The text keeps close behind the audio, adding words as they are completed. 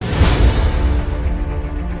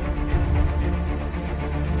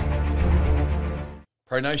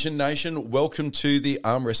Pro Nation, welcome to the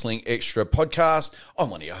Arm Wrestling Extra podcast. I'm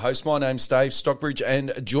one of your hosts. My name's Dave Stockbridge,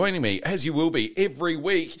 and joining me, as you will be every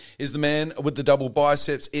week, is the man with the double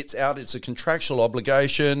biceps. It's a contractual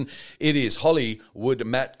obligation. It is Hollywood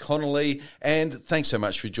Matt Connelly, and thanks so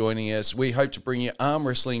much for joining us. We hope to bring you arm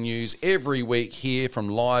wrestling news every week here from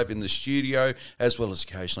live in the studio, as well as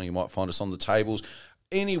occasionally you might find us on the tables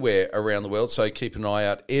anywhere around the world, so keep an eye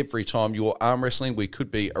out every time you're arm wrestling. We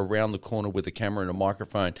could be around the corner with a camera and a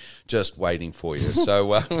microphone just waiting for you.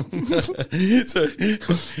 So,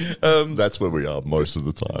 that's where we are most of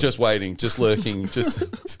the time. Just waiting, just lurking, just.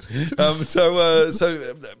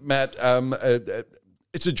 Matt,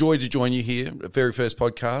 it's a joy to join you here. Very first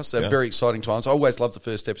podcast, very exciting times. I always love the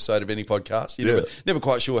first episode of any podcast. You're never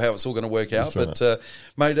quite sure how it's all going to work out. That's but,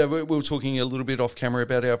 mate, we were talking a little bit off camera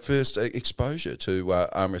about our first exposure to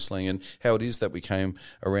arm wrestling and how it is that we came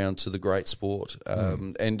around to the great sport.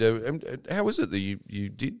 And how is it that you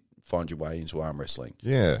did find your way into arm wrestling?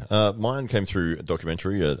 Mine came through a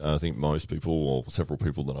documentary. I think most people, or several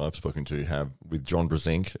people that I've spoken to, have with John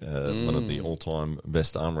Brzenk, one of the all-time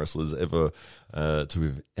best arm wrestlers ever to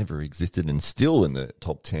have ever existed, and still in the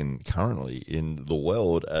top 10 currently in the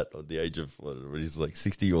world at the age of he's like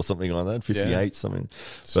 60 or something like that, 58 something.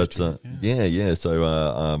 But so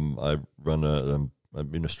I run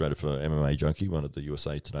administrator for MMA Junkie, one of the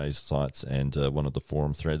USA Today's sites, and one of the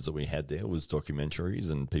forum threads that we had there was documentaries,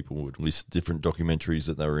 and people would list different documentaries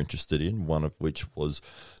that they were interested in, one of which was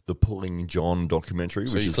the Pulling John documentary.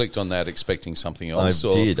 So you clicked on that expecting something else?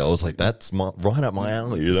 I did. I was like, that's right up my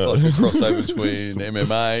alley. It's like a crossover between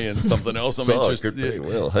MMA and something else I'm interested in.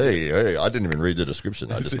 Well, hey, I didn't even read the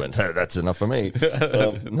description. I just went, hey, that's enough for me.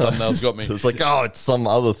 Thumbnail's got me. It's like, it's some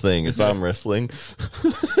other thing. It's arm wrestling.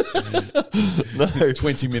 No.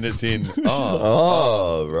 20 minutes in.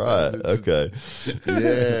 Right. Okay.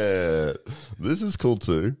 Yeah. This is cool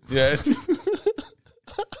too. Yeah.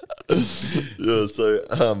 So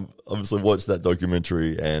obviously watched that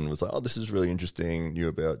documentary and was like, this is really interesting, knew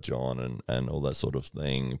about John and all that sort of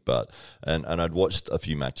thing. And I'd watched a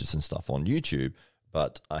few matches and stuff on YouTube,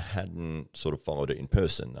 but I hadn't sort of followed it in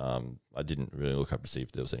person. I didn't really look up to see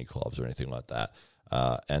if there was any clubs or anything like that.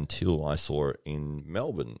 Until I saw it in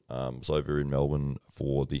Melbourne. I was over in Melbourne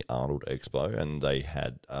for the Arnold Expo, and they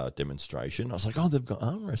had a demonstration. I was like, they've got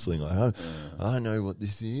arm wrestling. I know what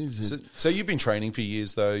this is. So you've been training for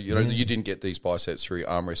years, though. You know, you didn't get these biceps through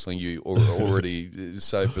arm wrestling. You already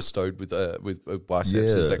so bestowed with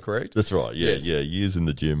biceps. Is that correct? That's right. Yeah, yes. yeah. Years in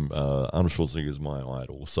the gym. Arnold Schwarzenegger is my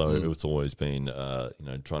idol, so it's always been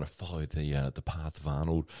trying to follow the path of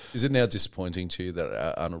Arnold. Is it now disappointing to you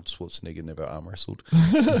that Arnold Schwarzenegger never arm wrestled?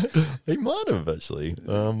 He might have actually.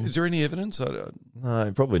 Is there any evidence?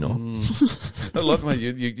 No, probably not. I love the way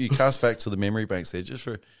you cast back to the memory banks there just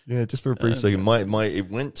for a brief second. It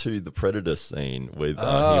went to the Predator scene with him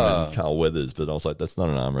and Carl Weathers, but I was like, that's not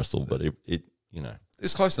an arm wrestle, but it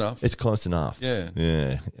it's close enough. It's close enough.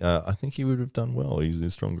 Yeah. I think he would have done well. He's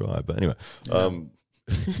a strong guy, but anyway.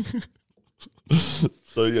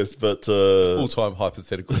 So yes, but all-time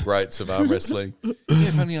hypothetical greats of arm wrestling.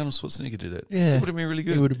 If only Arnold Schwarzenegger did it. Yeah, it would have been really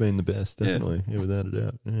good. It would have been the best, definitely, without a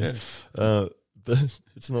doubt. Yeah. But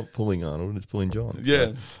it's not pulling Arnold; it's pulling John.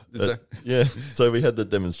 Yeah, So we had the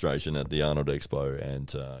demonstration at the Arnold Expo,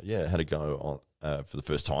 and had to go on for the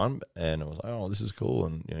first time, and I was like, this is cool,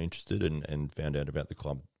 and interested, and found out about the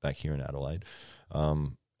club back here in Adelaide.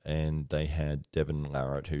 And they had Devin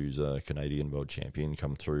Larratt, who's a Canadian world champion,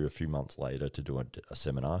 come through a few months later to do a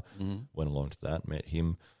seminar. Went along to that, met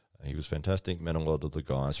him. He was fantastic, met a lot of the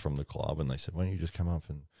guys from the club, and they said, why don't you just come up?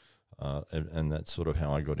 And that's sort of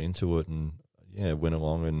how I got into it. And, went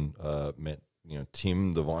along and met,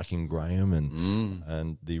 Tim, the Viking Graham,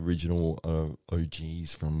 and the original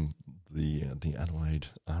OGs from the Adelaide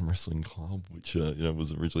Arm Wrestling Club, which,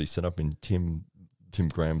 was originally set up in Tim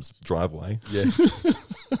Graham's driveway. Yeah.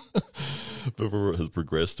 Before it has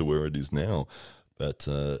progressed to where it is now. But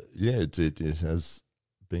it has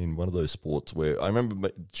been one of those sports where I remember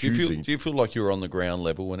choosing. Do you feel like you were on the ground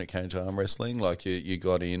level when it came to arm wrestling? Like you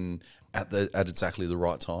got in at exactly the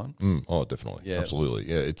right time? Definitely. Yeah. Absolutely.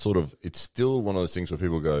 Yeah. It's still one of those things where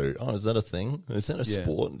people go, is that a thing? Is that a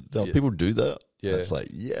sport? People do that? Yeah. It's like,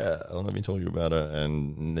 let me tell you about it,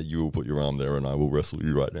 and you will put your arm there and I will wrestle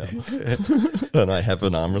you right now. And I have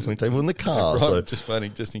an arm wrestling table in the car. Right, so just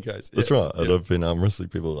waiting, just in case. That's right. And I've been arm wrestling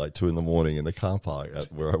people like 2 a.m. in the car park at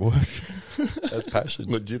where I work. That's passion.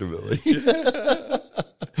 Legitimately.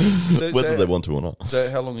 whether they want to or not. So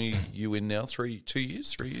how long are you in now? 2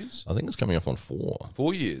 years, 3 years? I think it's coming up on 4.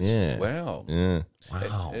 4 years. Yeah. Wow. Yeah.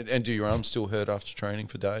 Wow. And do your arms still hurt after training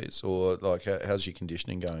for days, or like how's your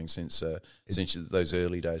conditioning going since those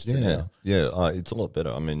early days to now? Yeah, it's a lot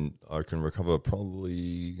better. I mean, I can recover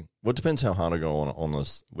probably. Well, it depends how hard I go on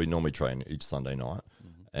this. We normally train each Sunday night,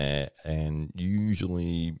 and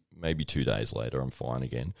usually maybe 2 days later, I'm fine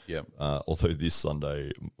again. Yeah. Although this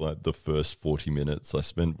Sunday, like the first 40 minutes I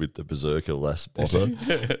spent with the Berserker last spotter.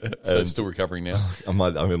 So it's still recovering now? I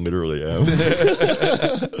mean, literally am.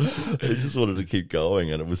 I just wanted to keep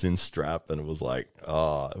going, and it was in strap, and it was like,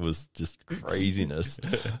 it was just craziness.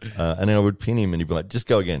 And then I would pin him, and he'd be like, just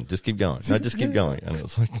go again, just keep going. No, just keep going. And it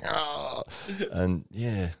was like, And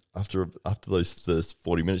yeah, after those first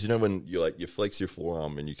 40 minutes, you know, when you flex your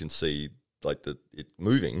forearm and you can see like it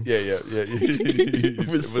moving. Yeah. It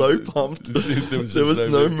was so pumped. There was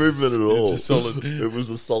no movement at all. It was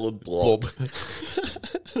a solid blob.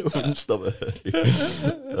 It wouldn't stop it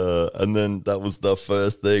hurting. And then that was the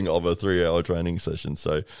first thing of a 3-hour training session.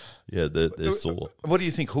 So yeah, they're sore. What do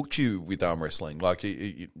you think hooked you with arm wrestling? Like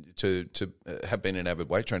to have been an avid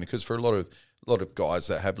weight trainer? Because for a lot of guys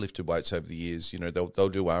that have lifted weights over the years, you know, they'll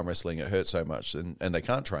do arm wrestling. It hurts so much, and they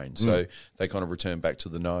can't train, so they kind of return back to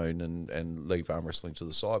the known and leave arm wrestling to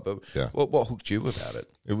the side. But what hooked you about it?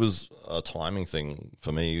 It was a timing thing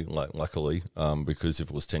for me, like luckily, because if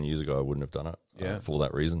it was 10 years ago, I wouldn't have done it for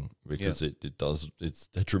that reason, because it's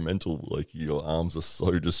detrimental. Like your arms are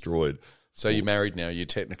so destroyed. So you're married now. You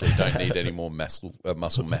technically don't need any more muscle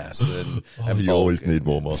mass. And you always need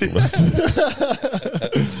more muscle mass.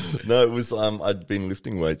 No, it was. I'd been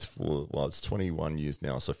lifting weights for it's 21 years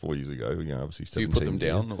now. So 4 years ago, obviously. 17 Do you put them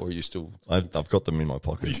down, or are you still? I've got them in my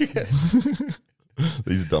pockets.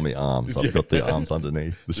 These are dummy arms. I've got the arms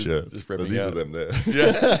underneath the shirt. Just these out. are them there.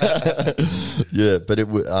 Yeah, yeah. But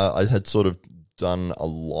I had sort of done a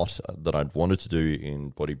lot that I'd wanted to do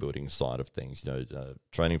in bodybuilding side of things.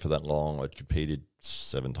 Training for that long, I'd competed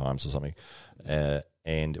 7 times or something,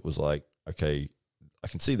 and it was like, okay, I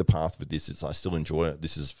can see the path with this. I still enjoy it.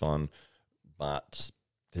 This is fun, but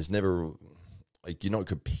there's never like you're not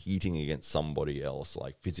competing against somebody else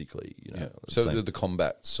like physically. So the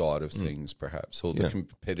combat side of things, perhaps, or the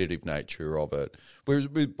competitive nature of it. Whereas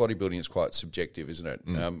with bodybuilding, it's quite subjective, isn't it?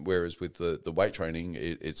 Whereas with the weight training,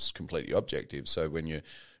 it's completely objective. So when you're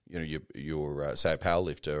say a power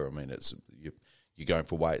lifter, I mean, you're going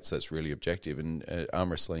for weights, that's really objective. And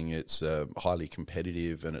arm wrestling, it's highly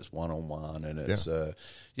competitive, and it's one-on-one, and it's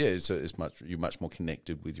you're much more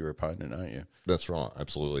connected with your opponent, aren't you? That's right,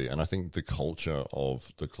 absolutely. And I think the culture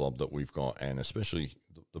of the club that we've got, and especially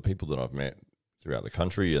the people that I've met throughout the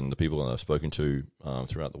country and the people that I've spoken to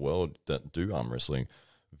throughout the world that do arm wrestling,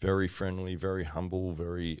 very friendly, very humble,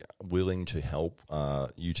 very willing to help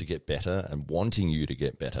you to get better and wanting you to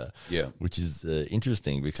get better. Yeah, which is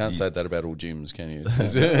interesting. Because can't say that about all gyms, can you?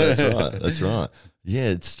 That's right. Yeah,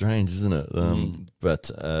 it's strange, isn't it?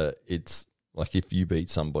 But it's like if you beat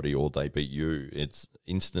somebody or they beat you, it's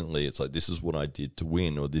like, this is what I did to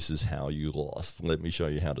win, or this is how you lost. Let me show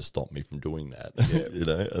you how to stop me from doing that.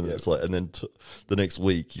 Yeah. And it's like, and then the next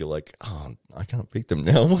week you're like, oh, I can't beat them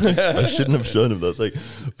now. I shouldn't have shown them that thing.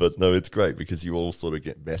 But no, it's great because you all sort of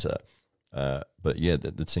get better. But yeah,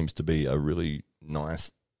 that seems to be a really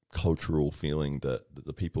nice cultural feeling that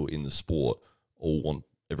the people in the sport all want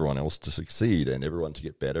everyone else to succeed and everyone to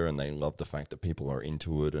get better, and they love the fact that people are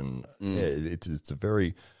into it. And it's a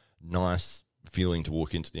very nice feeling to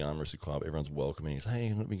walk into the arm wrestling club. Everyone's welcoming. It's,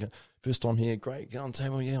 hey, let me go. First time here, great. Get on the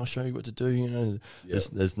table. Yeah, I'll show you what to do.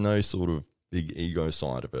 There's no sort of big ego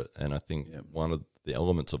side of it. And I think one of the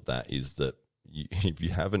elements of that is that if you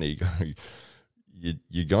have an ego,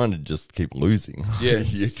 you're going to just keep losing.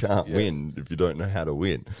 Yes. You can't win if you don't know how to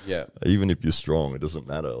win. Yeah. Even if you're strong, it doesn't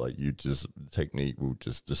matter. Like technique will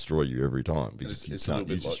just destroy you every time because you can't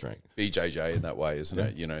use your strength. BJJ in that way, isn't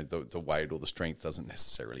it? The weight or the strength doesn't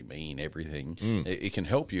necessarily mean everything. It can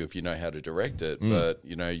help you if you know how to direct it, but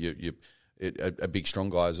a big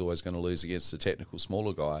strong guy is always going to lose against a technical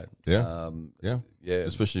smaller guy.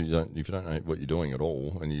 Especially if you don't know what you're doing at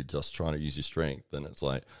all and you're just trying to use your strength, then it's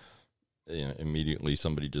like, immediately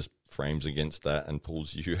somebody just frames against that and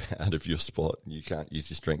pulls you out of your spot. You can't use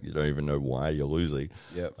your strength. You don't even know why you're losing.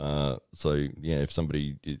 If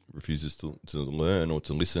somebody refuses to learn or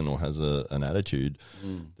to listen or has an attitude,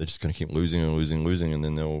 they're just going to keep losing and losing, and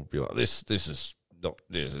then they'll be like, this is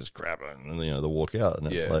crap, and they'll walk out, and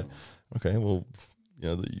it's like, okay, well,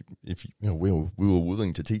 we were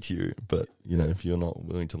willing to teach you, but if you're not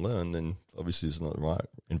willing to learn, then obviously it's not the right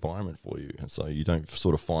environment for you, and so you don't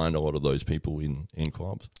sort of find a lot of those people in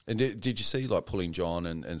clubs. And did you see like pulling John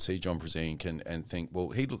and see John Brzezinski and think, well,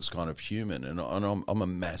 he looks kind of human, and I'm a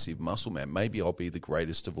massive muscle man. Maybe I'll be the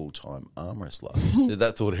greatest of all time arm wrestler. Did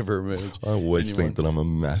that thought ever emerge? I always think that I'm a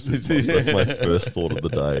massive muscle. That's my first thought of the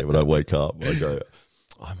day when I wake up. I go,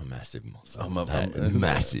 I'm a massive muscle. I'm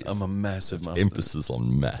massive. I'm a massive muscle. Emphasis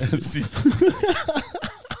on massive.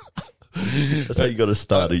 That's how you got to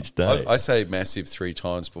start each day. I say massive 3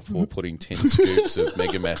 times before putting 10 scoops of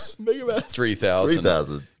Mega Mass 3,000.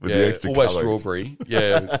 3,000 with the extra always calories. strawberry.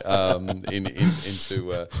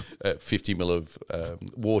 Into 50 ml of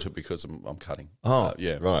water because I'm cutting. Oh,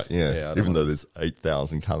 yeah. Right, yeah. Even though there's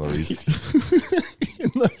 8,000 calories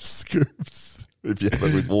in those scoops. If you have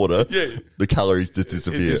it with water, the calories just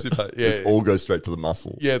disappear. It all goes straight to the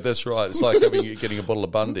muscle. Yeah, that's right. It's like getting a bottle of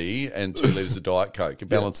Bundy and 2 litres of Diet Coke. It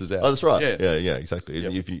balances out. Oh, that's right. Yeah, exactly.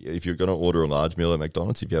 Yep. If you're going to order a large meal at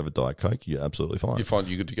McDonald's, if you have a Diet Coke, you're absolutely fine. You're fine.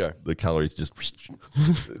 You're good to go. The calories just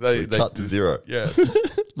they cut to zero. Yeah.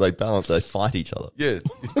 They balance. They fight each other. Yeah.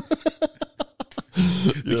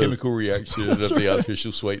 The chemical reaction of the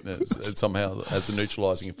artificial sweetness, it somehow has a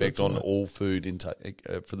neutralising effect on all food intake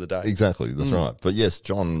for the day. Exactly, that's right. But yes,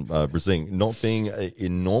 John Brzezinski, not being an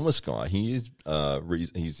enormous guy, he is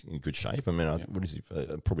he's in good shape. I mean, what is he?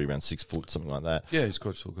 Probably around 6 foot, something like that. Yeah, he's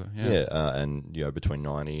quite still good. And between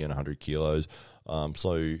 90 and 100 kilos.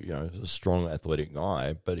 So a strong athletic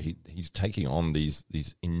guy, but he's taking on these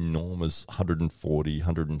enormous 140,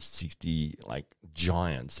 160 like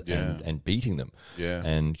giants and beating them,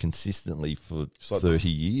 and consistently for 30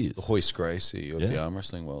 years. The Hoist Gracie of the arm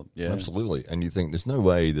wrestling world, absolutely. And you think there's no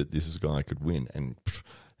way that this guy could win, and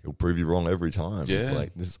he'll prove you wrong every time. Yeah. It's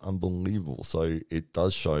like, this is unbelievable. So it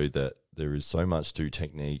does show that there is so much to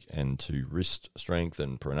technique and to wrist strength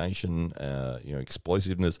and pronation,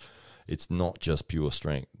 explosiveness. It's not just pure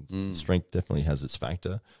strength. Strength definitely has its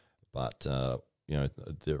factor, but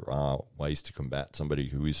there are ways to combat somebody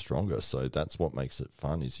who is stronger. So that's what makes it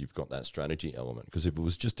fun, is you've got that strategy element. Because if it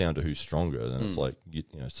was just down to who's stronger, then it's like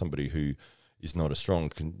somebody who is not as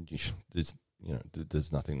strong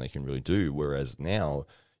there's nothing they can really do. Whereas now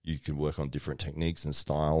you can work on different techniques and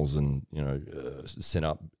styles, and set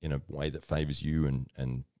up in a way that favors you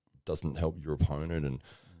and doesn't help your opponent, and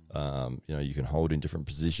you can hold in different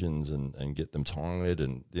positions and get them tired,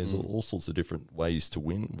 and there's all sorts of different ways to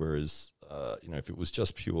win. Whereas, if it was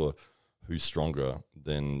just pure who's stronger,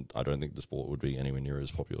 then I don't think the sport would be anywhere near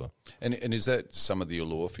as popular. And is that some of the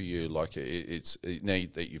allure for you? Like it's now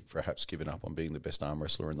that you've perhaps given up on being the best arm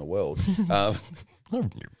wrestler in the world. Have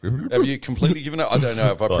you completely given up? I don't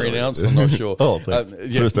know if I pronounced. I'm not sure.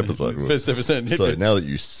 First episode. First episode. So now that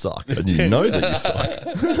you suck, and you know that you suck.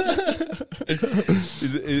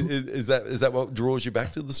 Is that what draws you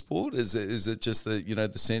back to the sport? Is it just the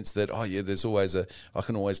the sense that there's always I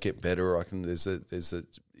can always get better.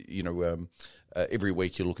 Every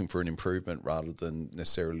week you're looking for an improvement rather than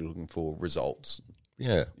necessarily looking for results.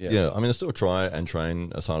 Yeah. I mean, I still try and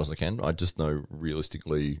train as hard as I can. I just know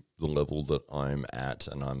realistically the level that I'm at,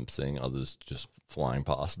 and I'm seeing others just flying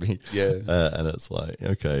past me. Yeah, and it's like,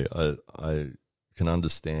 okay, I can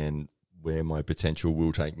understand where my potential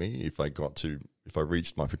will take me. If I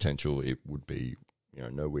reached my potential, it would be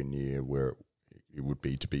nowhere near where it would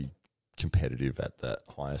be to be competitive at that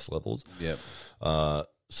highest levels. Yeah.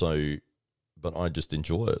 But I just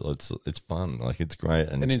enjoy it. It's fun. Like, it's great.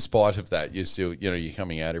 And in spite of that, you're still, you're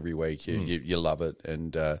coming out every week. You love it,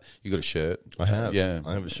 and you got a shirt. I have. Yeah,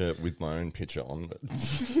 I have a shirt with my own picture on it.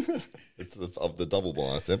 It's of the double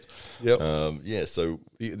biceps. Yep. So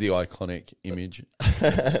the iconic image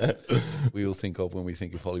we all think of when we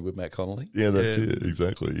think of Hollywood Matt Connelly. Yeah, that's it.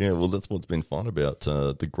 Exactly. Yeah. Well, that's what's been fun about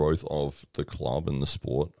the growth of the club and the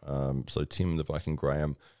sport. So Tim the Viking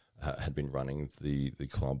Graham had been running the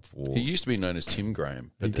club for... He used to be known as Tim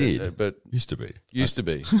Graham. But, he did. But used to be.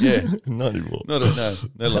 Yeah. Not anymore. No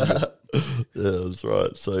longer. Yeah, that's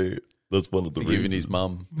right. So that's one of the reasons. Even his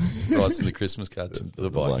mum writes in the Christmas card to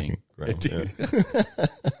the Viking. Graham,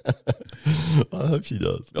 I hope she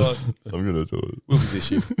does. I'm going to do it. We'll be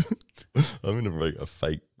this year. I'm going to make a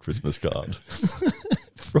fake Christmas card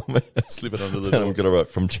from it. Slip it under the door. And I'm going to write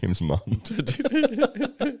from Tim's mum.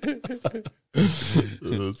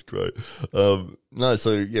 That's great. One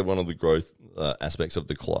of the growth aspects of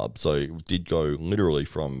the club. So it did go literally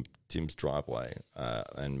from Tim's driveway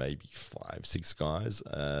and maybe 5-6 guys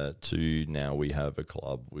to now we have a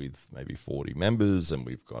club with maybe 40 members, and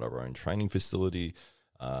we've got our own training facility.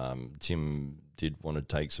 Tim did want to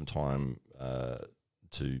take some time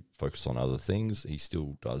to focus on other things. He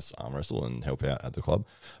still does arm wrestle and help out at the club,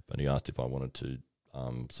 but he asked if I wanted to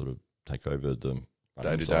sort of take over the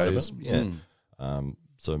day-to-days. Yeah.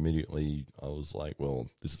 So immediately I was like, well,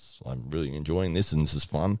 I'm really enjoying this and this is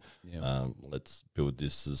fun. Yeah. Let's build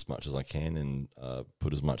this as much as I can and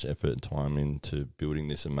put as much effort and time into building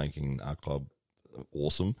this and making our club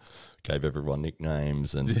awesome. Gave everyone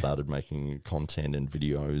nicknames and started making content and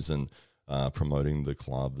videos and promoting the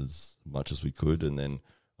club as much as we could. And then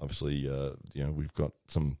obviously, we've got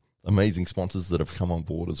some amazing sponsors that have come on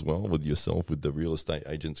board as well with yourself, with the Real Estate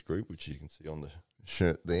Agents Group, which you can see on the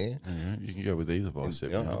shirt there. Yeah, you can go with either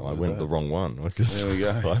bicep. I went the wrong one because there we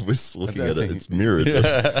go. I was looking at it; it's mirrored.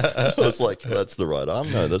 I was like, "That's the right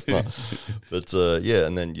arm." No, that's not. But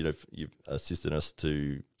and then you've assisted us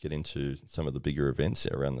to get into some of the bigger events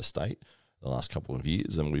around the state the last couple of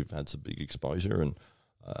years, and we've had some big exposure. And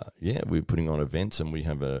we're putting on events, and we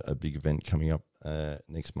have a big event coming up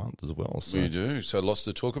next month as well. So. We do, so lots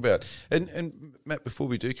to talk about. And Matt, before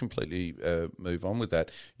we do completely move on with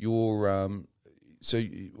that, so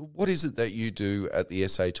what is it that you do at the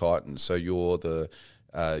SA Titans? So you're the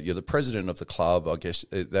president of the club. I guess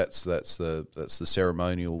that's the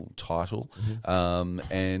ceremonial title.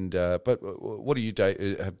 Mm-hmm. But what do you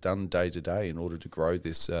have done day to day in order to grow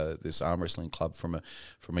this arm wrestling club from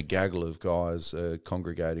a gaggle of guys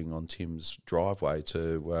congregating on Tim's driveway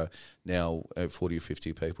to now 40 or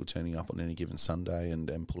 50 people turning up on any given Sunday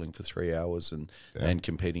and pulling for 3 hours and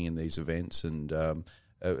competing in these events and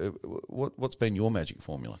what's been your magic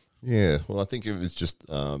formula? Yeah, well, I think it was just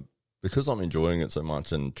because I'm enjoying it so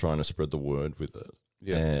much and trying to spread the word with it,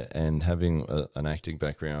 and having an acting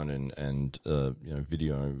background and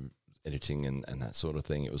video editing and that sort of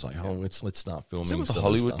thing. It was like, let's start filming. Is that where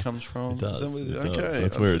Hollywood comes from? It does. Okay,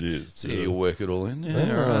 that's where it is. So you'll work it all in.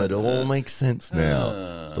 It all makes sense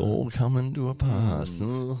now. It's all coming to a pass.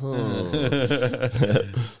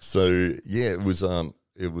 So it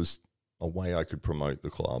was a way I could promote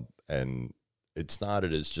the club, and it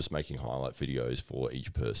started as just making highlight videos for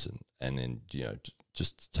each person, and then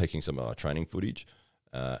just taking some of our training footage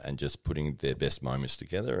and just putting their best moments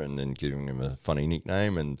together, and then giving them a funny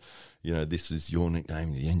nickname, and this is your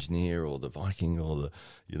nickname, the Engineer or the Viking or the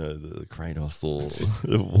Kratos or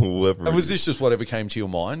whoever. And was this just whatever came to your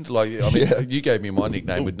mind? Like, I mean, you gave me my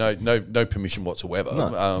nickname with no permission whatsoever.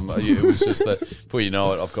 No. It was just that before you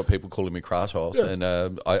know it, I've got people calling me Kratos, and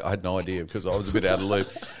I had no idea because I was a bit out of the loop.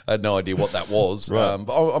 I had no idea what that was. Right.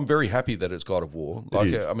 But I'm very happy that it's God of War.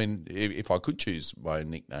 Like, I mean, if I could choose my own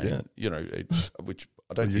nickname, which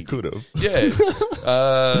I don't think you could have. Yeah,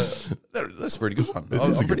 that's a pretty good one.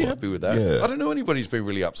 I'm pretty happy with that. Yeah. I don't know anybody who's been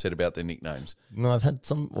really upset about their nicknames. No, I've had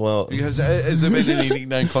some. Well, has there been any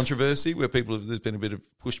nickname controversy where there's been a bit of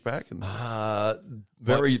pushback? And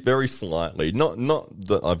very, very slightly. Not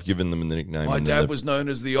that I've given them the nickname. My dad was known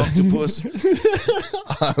as the octopus.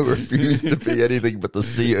 I refuse to be anything but the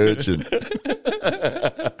sea urchin.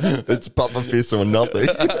 It's puffer fish or nothing.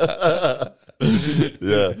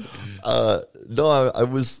 Yeah. No, I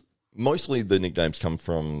was mostly the nicknames come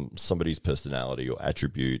from somebody's personality or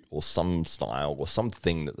attribute or some style or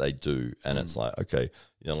something that they do, and it's like, okay,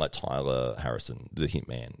 like Tyler Harrison, the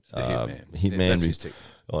Hitman. Hitman. That's his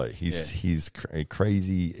technique. His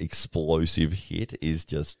crazy explosive hit is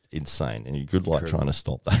just insane, and you could trying to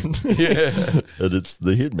stop that. And it's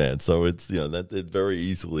the Hitman, so it's that it very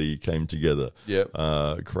easily came together.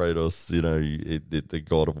 Kratos, the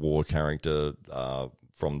God of War character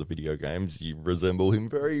from the video games, you resemble him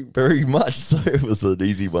very, very much. So it was an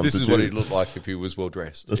easy one. This is what he'd look like if he was well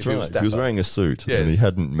dressed. That's right. He was wearing a suit, and he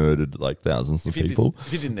hadn't murdered thousands of people.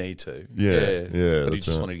 If he didn't need to, yeah, but he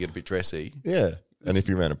just wanted to get a bit dressy. Yeah. And if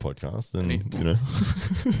you ran a podcast, then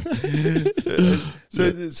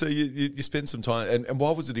So you spend some time, and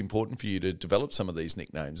why was it important for you to develop some of these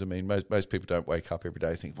nicknames? I mean, most people don't wake up every day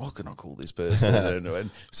and think, what can I call this person?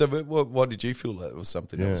 and so why did you feel that was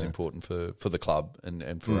something that was important for the club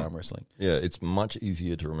and for arm wrestling? Yeah, it's much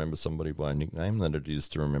easier to remember somebody by a nickname than it is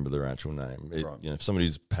to remember their actual name. If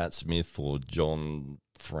somebody's Pat Smith or John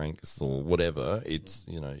Franks or whatever, it's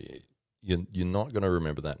you're not going to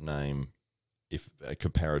remember that name if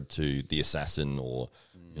compared to the assassin or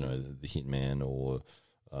the hitman or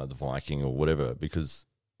the Viking or whatever, because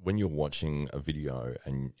when you're watching a video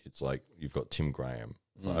and it's like you've got Tim Graham,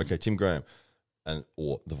 it's like, okay, Tim Graham,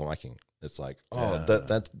 or the Viking, it's like,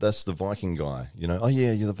 that's the Viking guy, oh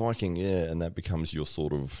yeah, you're the Viking, yeah, and that becomes your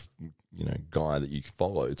sort of guy that you can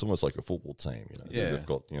follow. It's almost like a football team. Yeah. They've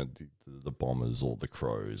got the Bombers or the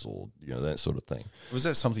Crows or that sort of thing. Was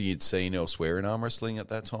that something you'd seen elsewhere in arm wrestling at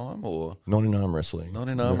that time, or not in arm wrestling? Not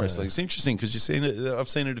in arm wrestling. It's interesting because you've seen it. I've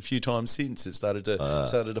seen it a few times since it started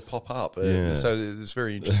to pop up. So it's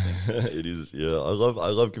very interesting. It is. Yeah, I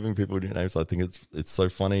love giving people nicknames. I think it's so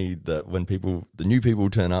funny that when the new people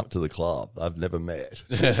turn up to the club I've never met,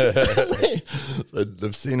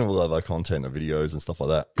 they've seen all of our content and videos and stuff like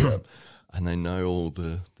that. And they know all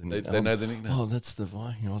the they know the nicknames. Oh, that's the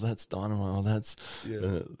Viking. Oh, that's Dynamite. Oh, that's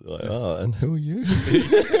and who are you?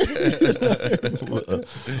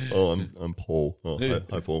 I'm Paul. Oh,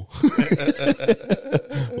 hi Paul.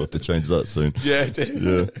 We'll have to change that soon. Yeah.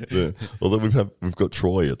 Although we've got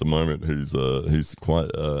Troy at the moment, who's quite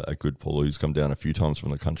a good Paul, who's come down a few times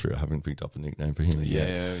from the country. I haven't picked up a nickname for him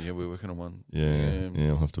yet. Yeah, we're working on one. Yeah,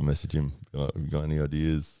 I'll have to message him. Have you got any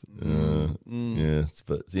ideas? Yeah,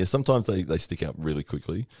 but sometimes they stick out really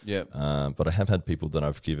quickly. Yeah. But I have had people that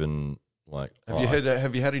I've given like.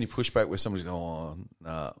 Have you had any pushback where somebody's going, oh,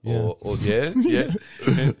 nah, or yeah.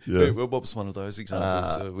 What was one of those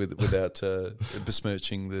examples without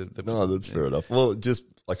besmirching the? No, that's fair enough. Well, just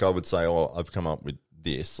like I would say, I've come up with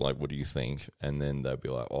this. Like, what do you think? And then they'll be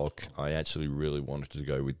like, oh, I actually really wanted to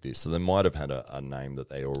go with this. So they might have had a name that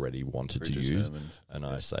they already wanted to use, and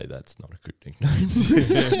I say that's not a good nickname.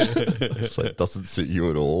 So it doesn't suit you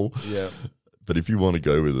at all. Yeah. But if you want to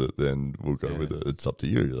go with it, then we'll go with it. It's up to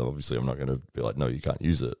you. Obviously, I'm not going to be like, no, you can't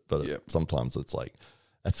use it. But sometimes it's like,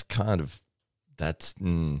 yeah,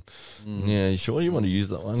 you sure you want to use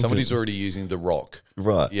that one? Somebody's already using The Rock.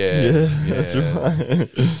 Right. Yeah. That's right.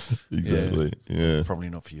 Exactly. Yeah. Probably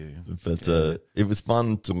not for you. But it was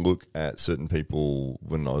fun to look at certain people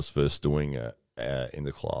when I was first doing it in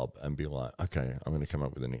the club and be like, okay, I'm going to come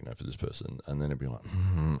up with a nickname for this person. And then it'd be like,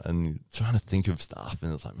 and trying to think of stuff.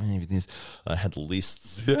 And it's like, maybe this. I had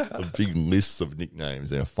lists, big lists of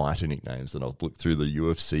nicknames, fighter nicknames. And I'd look through the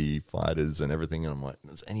UFC fighters and everything. And I'm like,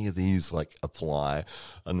 does any of these like apply?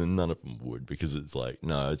 And then none of them would, because it's like,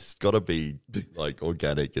 no, it's got to be like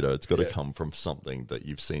organic. It's got to come from something that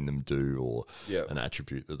you've seen them do or an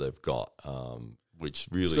attribute that they've got. Which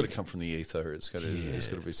really, it's got to come from the ether. It's got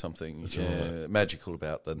to be something magical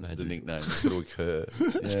about the nickname. It's got to occur.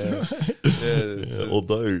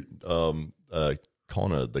 Although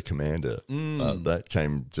Connor, the commander, that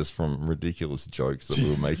came just from ridiculous jokes that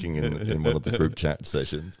we were making in one of the group chat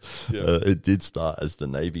sessions. It did start as the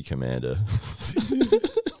Navy commander,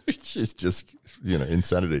 which is just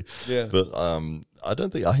insanity. Yeah. But I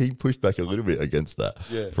don't think he pushed back a little bit against that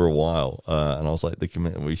for a while, and I was like, the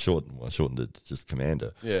commander. We shortened it to just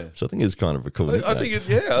commander. Yeah, which I think is kind of a cool nickname. I think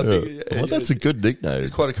well, that's a good nickname.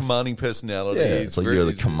 It's quite a commanding personality. Yeah, it's like you're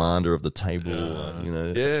the commander of the table.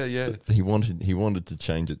 Yeah. But he wanted to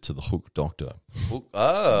change it to the Hook Doctor.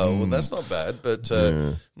 Well, that's not bad. But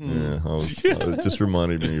it just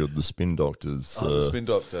reminded me of the Spin Doctors. The Spin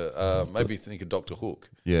Doctor. Maybe think of Dr. Hook.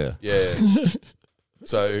 Yeah.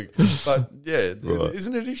 So, but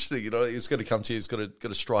isn't it interesting? It's got to come to you. It's got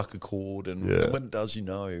to strike a chord, and when it does,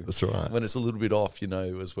 That's right. When it's a little bit off,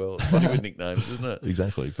 as well. It's funny with nicknames, isn't it?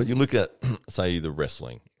 Exactly. But you look at, say, the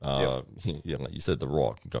wrestling. Like you said, The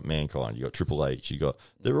Rock. You got Mankind. You got Triple H.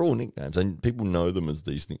 They're all nicknames, and people know them as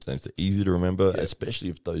these nicknames. They're easy to remember, especially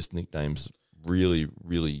if those nicknames really,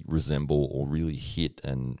 really resemble or really hit,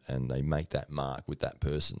 and they make that mark with that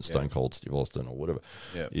person, Stone Cold Steve Austin or whatever.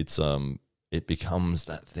 Yeah. It's it becomes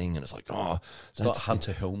that thing, and it's like, it's not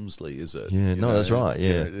Hunter Helmsley, is it? Yeah, that's right.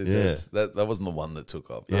 Yeah, that wasn't the one that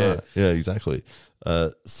took off. Yeah, exactly.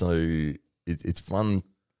 So it's fun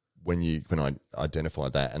when I identify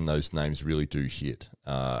that, and those names really do hit.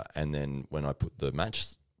 And then when I put the match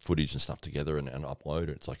footage and stuff together and upload it,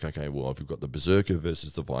 it's like, okay, well, we've got the Berserker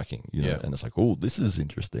versus the Viking, and it's like, oh, this is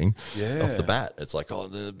interesting. Off the bat, it's like, oh,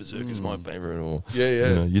 the Berserker's my favorite, or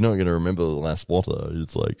you're not going to remember the last spotter.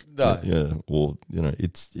 It's like, or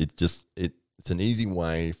it's an easy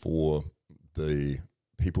way for the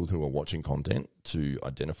people who are watching content to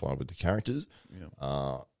identify with the characters,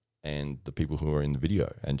 and the people who are in the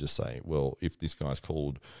video, and just say, well, if this guy's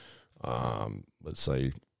called, let's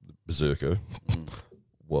say, Berserker.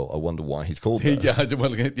 Well, I wonder why he's called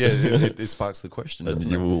that. It sparks the question. And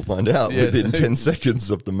you will find out within 10 seconds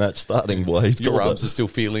of the match starting why he's called that. Your arms are still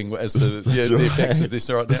feeling as to the effects of this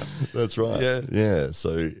right now. That's right. Yeah.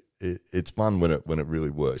 So it's fun when it really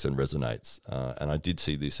works and resonates. And I did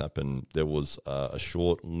see this happen. There was a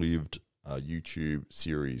short-lived YouTube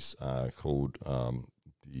series called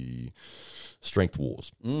the Strength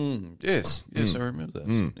Wars. Yes, I remember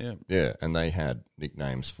that. Yeah, and they had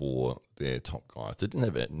nicknames for their top guys. They didn't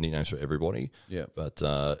have nicknames for everybody. Yeah, but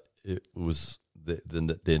it was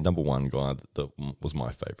their number one guy that was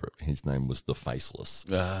my favorite. His name was the Faceless,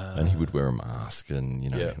 and he would wear a mask. And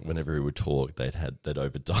whenever he would talk, they'd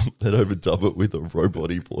overdub it with a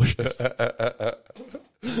robot-y voice.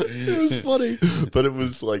 It was funny, but it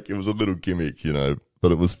was a little gimmick,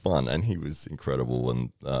 But it was fun, and he was incredible.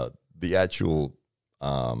 And the actual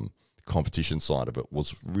competition side of it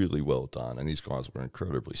was really well done, and these guys were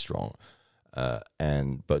incredibly strong.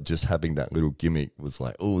 But just having that little gimmick was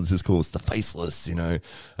like, oh, this is cool. It's the Faceless,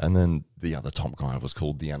 And then the other top guy was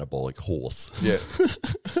called the Anabolic Horse. Yeah.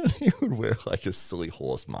 He would wear like a silly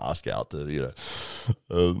horse mask out to,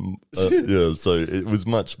 So it was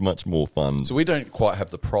much, much more fun. So we don't quite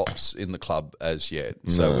have the props in the club as yet.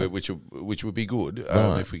 So which would be good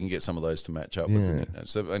if we can get some of those to match up. Yeah.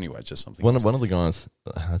 So anyway, just something. One of the guys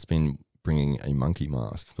has been bringing a monkey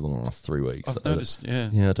mask for the last 3 weeks. I've noticed,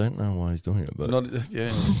 yeah. Yeah, I don't know why he's doing it, but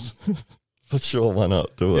but sure, why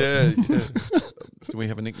not do it? Yeah. Do we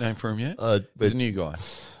have a nickname for him yet? He's a new guy.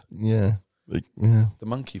 Yeah. The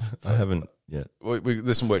monkey. I haven't yet.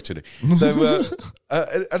 There's some work to do. So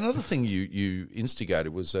another thing you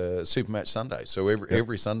instigated was Super Match Sunday. So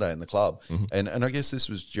every Sunday in the club, and I guess this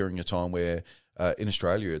was during a time where in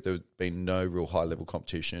Australia there had been no real high level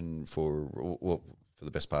competition for the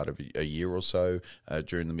best part of a year or so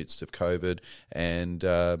during the midst of COVID, and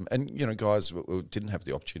guys didn't have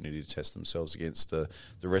the opportunity to test themselves against the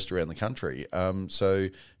rest around the country. So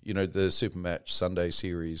the Super Match Sunday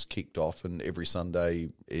series kicked off, and every Sunday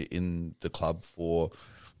in the club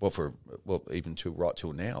even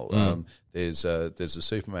till now, there's a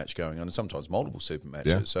super match going on, and sometimes multiple super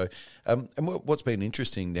matches. Yeah. So, and what's been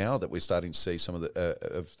interesting now that we're starting to see some of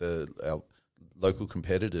our local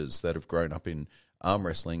competitors that have grown up in arm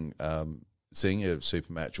wrestling, seeing a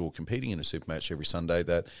super match or competing in a super match every Sunday,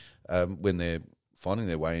 that when they're finding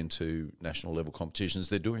their way into national level competitions,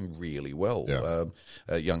 they're doing really well. Yeah.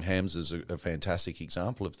 Young Hams is a fantastic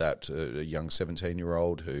example of that. A young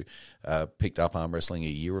 17-year-old who picked up arm wrestling a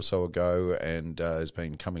year or so ago and has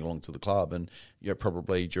been coming along to the club. And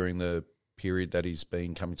probably during the period that he's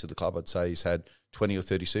been coming to the club, I'd say he's had 20 or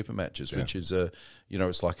 30 super matches, which is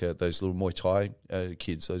it's like those little Muay Thai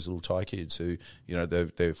kids, those little Thai kids who,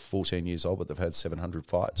 they're 14 years old, but they've had 700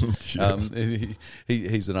 fights.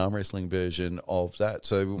 He's an arm wrestling version of that.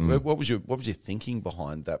 So what was your thinking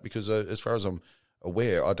behind that? Because as far as I'm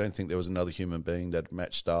aware, I don't think there was another human being that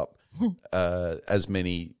matched up as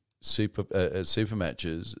many super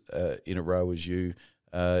matches in a row as you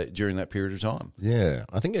during that period of time. Yeah,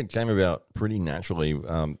 I think it came about pretty naturally.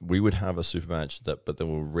 We would have a super match but they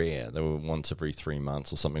were rare. They were once every 3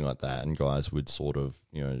 months or something like that, and guys would sort of,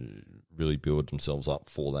 really build themselves up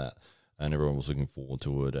for that, and everyone was looking forward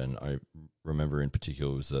to it. And I remember in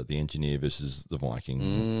particular was the Engineer versus the Viking,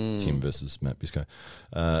 Tim versus Matt Bisco,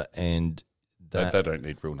 and they don't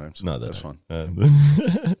need real names. No, that's fine.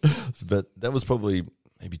 But that was probably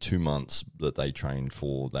maybe 2 months that they trained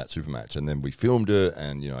for that super match, and then we filmed it,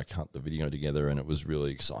 and I cut the video together, and it was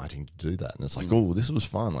really exciting to do that. And it's like, oh, this was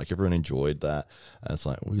fun. Like, everyone enjoyed that, and it's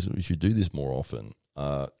like, we should do this more often.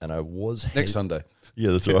 And I was next Sunday.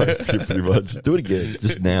 Yeah, that's right. Pretty much. Do it again,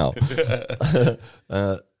 just now.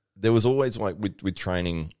 There was always with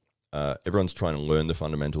training. Everyone's trying to learn the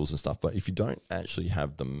fundamentals and stuff, but if you don't actually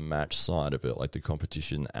have the match side of it, like the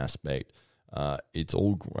competition aspect, it's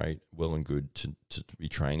all great, well and good to be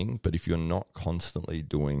training, but if you're not constantly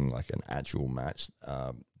doing like an actual match,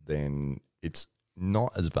 then it's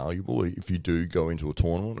not as valuable. If you do go into a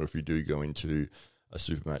tournament, or if you do go into a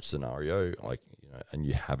super match scenario, and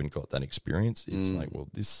you haven't got that experience, it's like, well,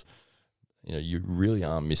 this, you really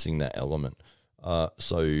are missing that element.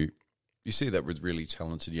 So you see that with really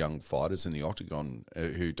talented young fighters in the octagon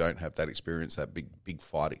who don't have that experience, that big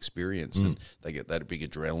fight experience, and they get that big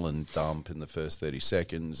adrenaline dump in the first 30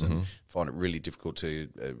 seconds and find it really difficult to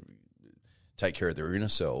take care of their inner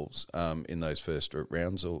selves in those first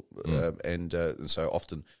rounds, and so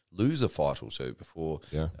often lose a fight or so before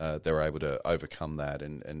they're able to overcome that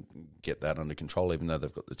and get that under control, even though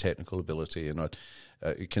they've got the technical ability. And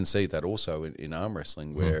you can see that also in arm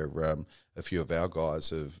wrestling, where a few of our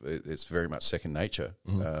guys it's very much second nature,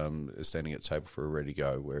 standing at the table for a ready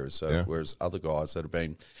go, whereas other guys that have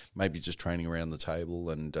been maybe just training around the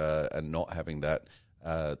table and not having that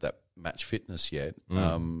match fitness yet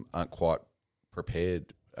aren't quite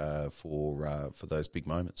prepared for those big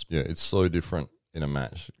moments. Yeah, it's so different in a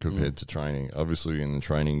match compared to training. Obviously, in the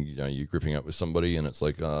training, you're gripping up with somebody, and it's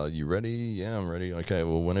like, you ready? Yeah, I'm ready. Okay,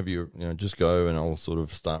 well, whenever you just go, and I'll sort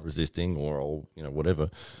of start resisting, or I'll whatever.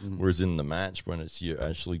 Whereas in the match, when it's you're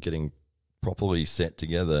actually getting properly set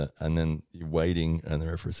together, and then you're waiting, and the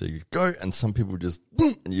referee says, go, and some people just,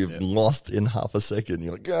 boom, and you've lost in half a second.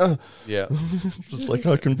 You're like, oh. Yeah. It's like,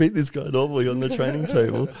 I can beat this guy normally on the training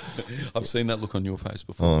table. I've seen that look on your face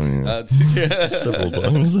before. Oh, yeah. Several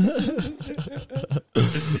times.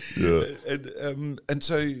 Yeah. And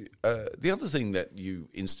so the other thing that you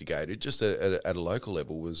instigated, just at a local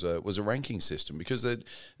level, was a ranking system, because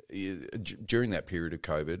during that period of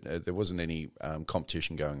COVID, there wasn't any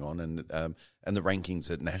competition going on, and the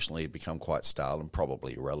rankings nationally had become quite stale and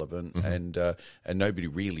probably irrelevant, and nobody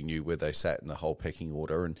really knew where they sat in the whole pecking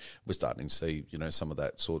order, and we're starting to see some of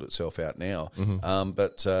that sort itself out now.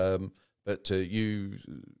 But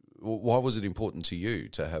why was it important to you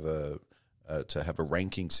to have a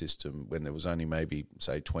ranking system when there was only maybe,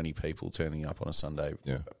 say, 20 people turning up on a Sunday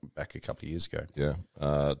back a couple of years ago? Yeah,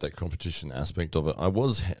 that competition aspect of it. I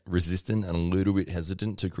was resistant and a little bit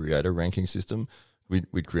hesitant to create a ranking system.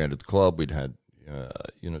 We'd created the club. We'd had,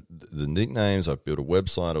 the nicknames. I've built a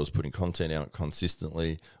website. I was putting content out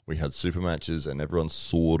consistently. We had super matches, and everyone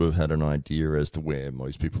sort of had an idea as to where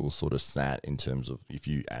most people sort of sat in terms of if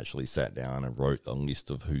you actually sat down and wrote a list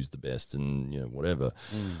of who's the best and whatever.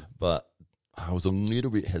 But I was a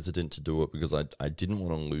little bit hesitant to do it because I didn't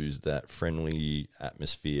want to lose that friendly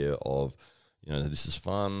atmosphere of, this is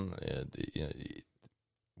fun.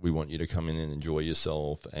 We want you to come in and enjoy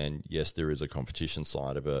yourself. And yes, there is a competition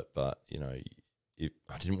side of it, but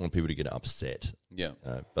I didn't want people to get upset. Yeah.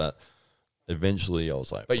 But eventually I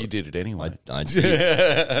was like, but you did it anyway. I did.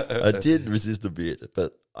 I did resist a bit,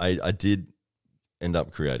 but I did end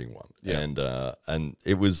up creating one. Yeah. And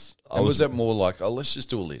it was... was that more like, let's just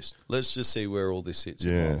do a list. Let's just see where all this sits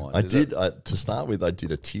in my mind. To start with, I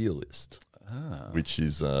did a tier list, which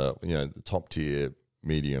is, the top tier,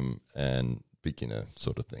 medium, and beginner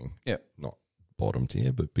sort of thing. Yeah. Not bottom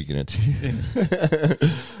tier, but beginner tier.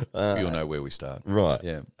 We all know where we start. Right.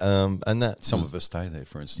 Yeah. And that... Some of us stay there,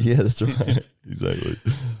 for instance. Yeah, that's right. Exactly.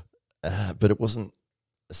 But it wasn't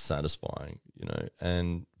satisfying,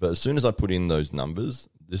 but as soon as I put in those numbers,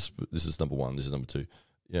 this is number one, this is number two,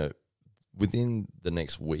 within the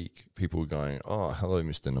next week, people were going, oh, hello,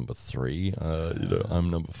 Mr. Number 3, I'm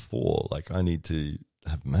number 4, like I need to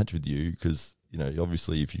have a match with you because,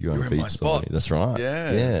 obviously if you go and beat somebody, that's right.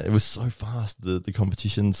 Yeah, it was so fast. The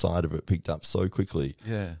competition side of it picked up so quickly.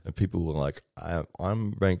 Yeah. And people were like,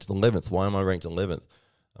 I'm ranked 11th. Why am I ranked 11th?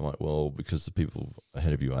 I'm like, well, because the people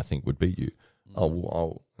ahead of you, I think, would beat you.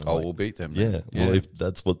 We'll beat them. Yeah. Well, if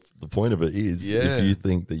that's what the point of it is, if you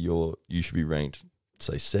think that you should be ranked,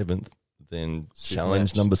 say 7th, then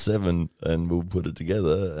challenge number 7 and we'll put it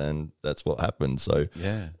together. And that's what happened. So,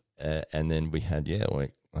 and then we had,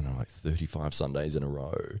 like 35 Sundays in a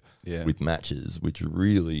row with matches, which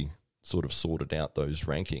really sort of sorted out those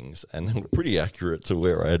rankings, and they were pretty accurate to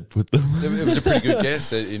where I had put them. It was a pretty good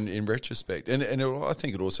guess in retrospect. And I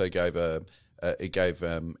think it also gave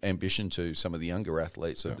ambition to some of the younger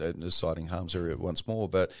athletes, citing Harmser once more,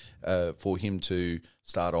 but for him to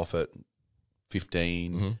start off at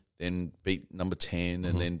 15, then beat number 10,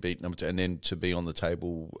 and then beat number 2, and then to be on the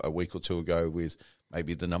table a week or two ago with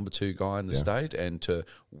maybe the number 2 guy in the state, and to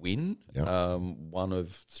win one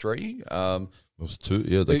of 3. It was 2.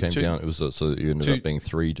 Yeah, they came down. It was so you ended up being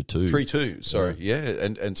 3-2. 3-2. Sorry,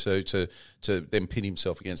 and so to then pin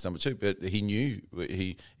himself against number 2, but he knew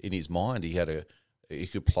in his mind he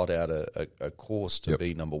could plot out a course to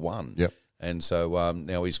be number 1. Yep. And so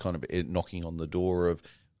now he's kind of knocking on the door of,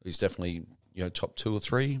 he's definitely top 2 or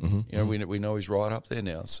 3. We know he's right up there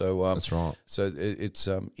now. So that's right. So it's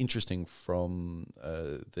interesting from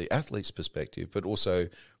the athlete's perspective, but also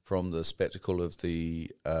from the spectacle of the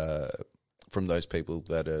from those people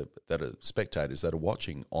that are spectators that are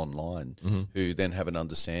watching online, who then have an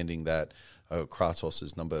understanding that Kratos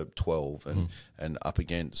is number 12 and up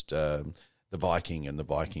against the Viking, and the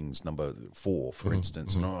Vikings number 4, for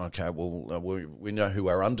instance. And we know who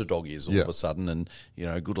our underdog is all of a sudden, and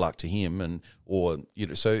good luck to him. And I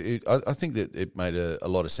think that it made a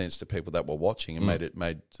lot of sense to people that were watching, and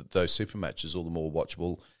made those super matches all the more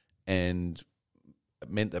watchable, and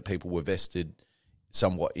meant that people were vested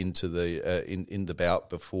somewhat into the in the bout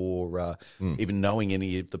before even knowing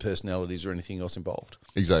any of the personalities or anything else involved.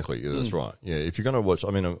 Exactly, yeah, that's right. Yeah, if you're going to watch,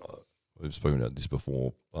 I mean, we've spoken about this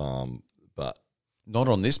before, but not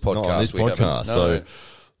on this podcast. Not on this podcast. No. So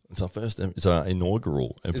it's our it's our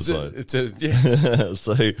inaugural episode. Yes.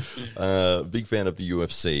 So, big fan of the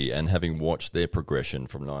UFC, and having watched their progression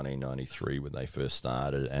from 1993 when they first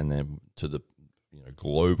started, and then to the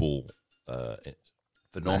global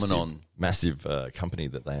phenomenon, massive company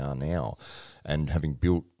that they are now, and having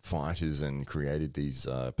built fighters and created these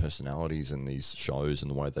personalities and these shows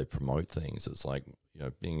and the way they promote things, it's like,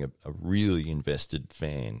 being a really invested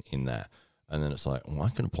fan in that. And then it's like, well, I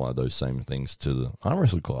can apply those same things to the arm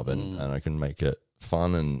wrestle club, and I can make it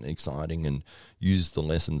fun and exciting and use the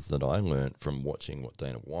lessons that I learned from watching what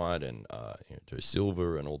Dana White and Joe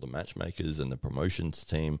Silver and all the matchmakers and the promotions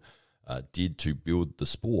team did to build the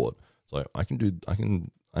sport. So I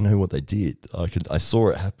know what they did. I saw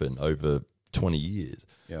it happen over 20 years.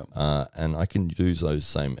 Yeah. And I can use those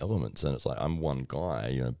same elements. And it's like, I'm one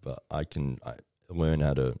guy, but I learn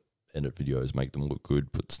how to edit videos, make them look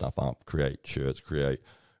good, put stuff up, create shirts, create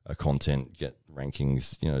content, get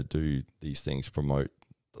rankings, do these things, promote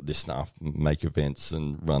this stuff, make events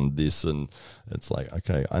and run this. And it's like,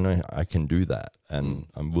 okay, I know I can do that, and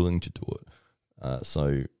I'm willing to do it.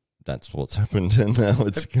 So that's what's happened, and now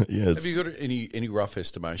Have you got any rough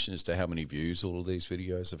estimation as to how many views all of these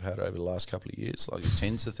videos have had over the last couple of years? Like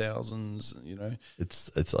tens of thousands,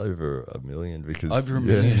 It's over 1 million because over 1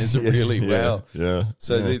 million, is it really? Wow. Yeah.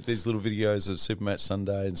 So these little videos of Supermatch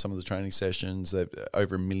Sunday and some of the training sessions, they've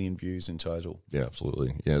over 1 million views in total. Yeah,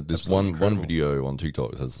 absolutely. Yeah, there's one video on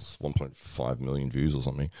TikTok that has 1.5 million views or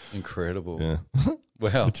something. Incredible. Yeah.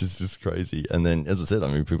 Wow. Which is just crazy. And then, as I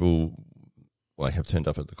said, people have turned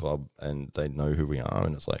up at the club and they know who we are,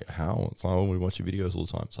 and it's like, how? It's like, we watch your videos all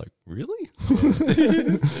the time. It's like, really?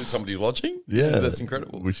 Somebody watching? Yeah. That's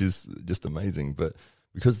incredible. Which is just amazing. But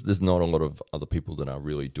because there's not a lot of other people that are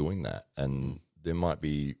really doing that, and there might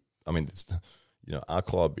be, our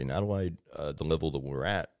club in Adelaide, the level that we're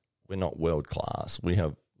at, we're not world class. We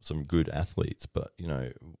have some good athletes, but,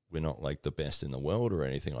 we're not like the best in the world or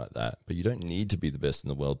anything like that. But you don't need to be the best in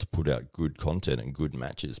the world to put out good content and good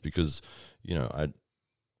matches, because,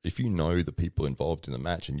 if you know the people involved in the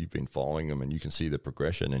match and you've been following them and you can see the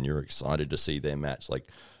progression and you're excited to see their match, like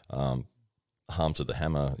Hamza the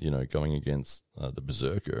Hammer, going against the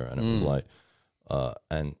Berserker, and it was like,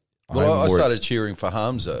 and I started cheering for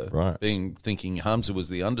Hamza, right, thinking Hamza was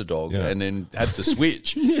the underdog, and then had to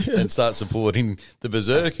switch and start supporting the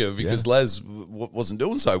Berserker because Laz wasn't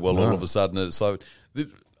doing so well all of a sudden. It's like,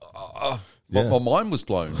 my mind was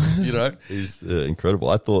blown, He's incredible.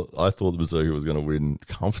 I thought the Berserker was going to win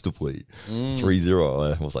comfortably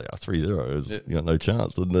 3-0. I was like, 3-0, you got no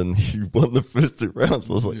chance. And then he won the first 2 rounds.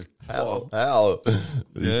 I was like, how?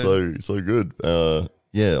 He's so good.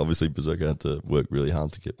 Obviously Berserker had to work really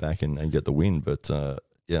hard to get back and get the win, but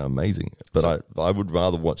amazing. But I would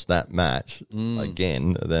rather watch that match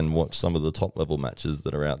again than watch some of the top level matches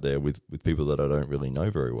that are out there with people that I don't really know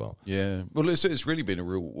very well. Yeah, well, it's really been a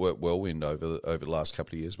real whirlwind over the last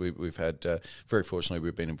couple of years. We've had very fortunately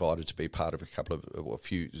we've been invited to be part of a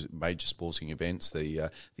few major sporting events, the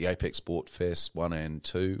Apex Sport Fest 1 and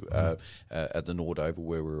 2 at the Nord Oval,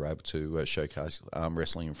 where we were able to showcase arm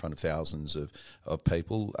wrestling in front of thousands of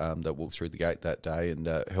people that walked through the gate that day, and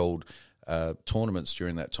held tournaments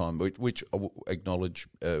during that time, which I acknowledge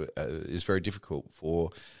is very difficult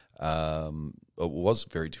for, was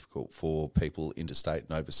very difficult for people interstate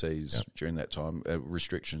and overseas during that time.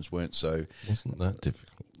 Restrictions weren't so... Wasn't that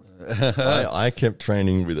difficult? I kept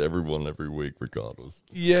training with everyone every week regardless.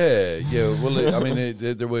 Yeah. Well,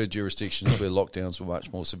 there were jurisdictions where lockdowns were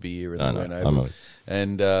much more severe and they weren't able.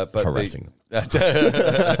 But harassing them. But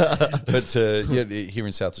here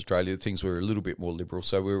in South Australia, things were a little bit more liberal,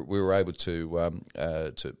 so we were able to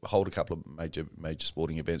hold a couple of major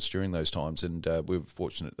sporting events during those times, and we were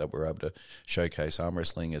fortunate that we were able to showcase arm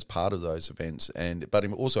wrestling as part of those events, but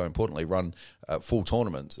also importantly run full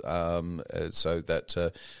tournaments, so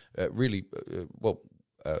that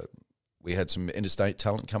we had some interstate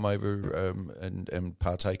talent come over and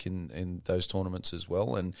partake in those tournaments as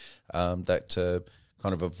well, and that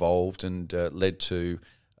kind of evolved and led to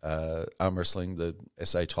arm wrestling, the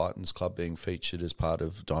SA Titans Club being featured as part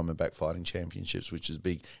of Diamondback Fighting Championships, which is a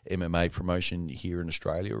big MMA promotion here in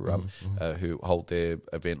Australia, who hold their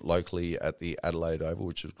event locally at the Adelaide Oval,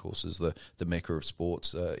 which of course is the mecca of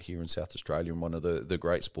sports here in South Australia and one of the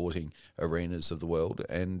great sporting arenas of the world.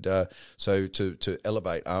 And so to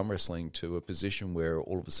elevate arm wrestling to a position where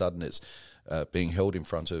all of a sudden it's being held in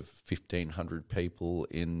front of 1,500 people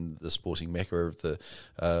in the sporting mecca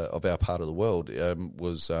of our part of the world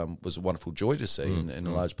was a wonderful joy to see,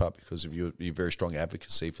 in large part because of your very strong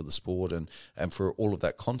advocacy for the sport and for all of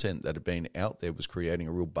that content that had been out there was creating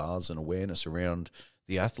a real buzz and awareness around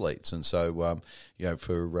the athletes. And so,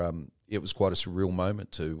 it was quite a surreal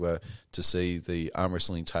moment to see the arm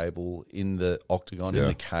wrestling table in the octagon, in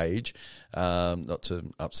the cage, not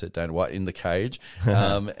to upset Dana White, in the cage,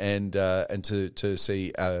 and to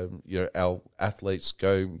see our athletes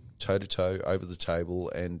go toe to toe over the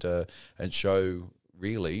table and show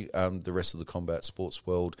really the rest of the combat sports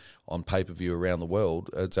world on pay-per-view around the world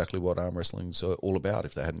exactly what arm wrestling's all about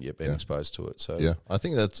if they hadn't yet been exposed to it. So yeah, I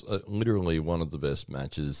think that's literally one of the best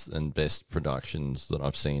matches and best productions that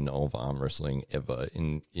I've seen of arm wrestling ever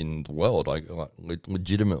in the world. I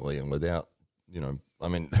legitimately, and without, I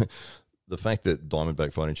mean, the fact that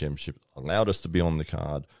Diamondback Fighting Championship allowed us to be on the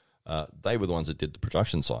card, they were the ones that did the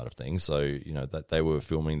production side of things. So, that they were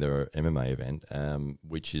filming their MMA event,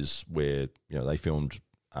 which is where, they filmed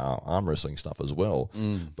arm wrestling stuff as well.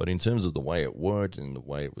 But in terms of the way it worked and the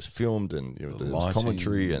way it was filmed and, there was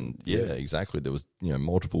commentary and exactly. There was,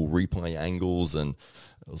 multiple replay angles and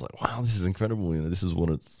it was like, wow, this is incredible. This is what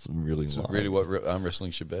it's really like. Really what arm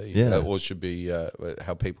wrestling should be. Or should be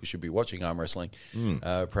how people should be watching arm wrestling,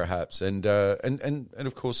 perhaps. And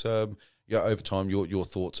of course, over time, your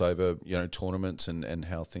thoughts over tournaments and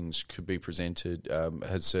how things could be presented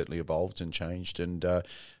has certainly evolved and changed, and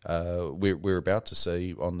we're about to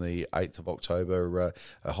see on the 8th of October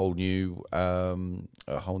a whole new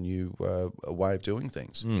way of doing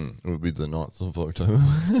things. It would be the 9th of October.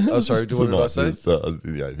 Oh, sorry, what did I say?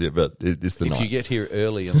 But it's the 9th. If you get here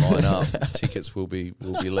early and line up, tickets will be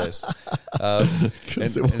less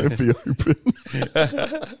because it won't be open.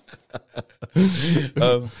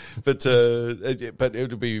 But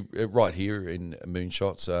it'll be right here in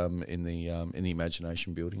Moonshots, in the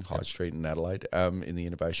Imagination Building, Hyde Street in Adelaide, in the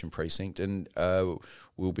Innovation Precinct, and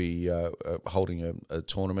we'll be holding a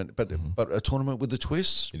tournament, but a tournament with a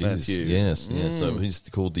twist, Matthew. Yes. So it's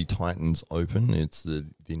called the Titans Open. It's the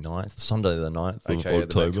 9th, Sunday the 9th of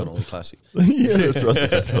October. The Connelly Classic. Yeah, that's right,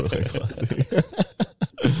 the Connelly Classic.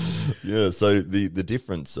 Yeah, so the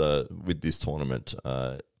difference with this tournament,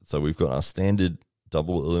 so we've got our standard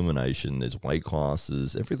double elimination. There's weight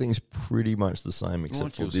classes. Everything's pretty much the same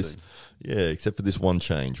except for this. Yeah, except for this one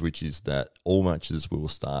change, which is that all matches will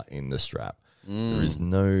start in the strap. There is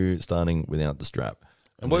no starting without the strap.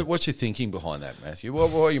 And what's your thinking behind that, Matthew? Why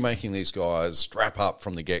are you making these guys strap up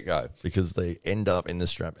from the get-go? Because they end up in the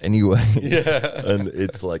strap anyway. Yeah. And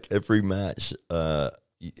it's like every match,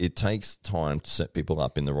 it takes time to set people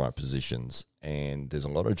up in the right positions, and there's a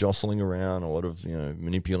lot of jostling around, a lot of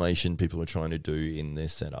manipulation people are trying to do in their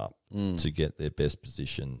setup to get their best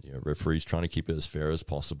position. Referees trying to keep it as fair as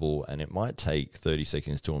possible, and it might take 30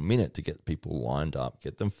 seconds to a minute to get people lined up,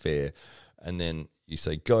 get them fair, and then you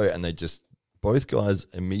say go, and they just both guys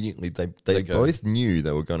immediately they both knew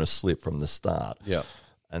they were going to slip from the start. Yeah.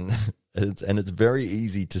 And it's very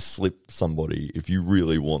easy to slip somebody if you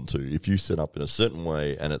really want to. If you set up in a certain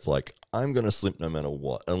way and it's like, I'm going to slip no matter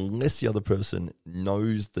what, unless the other person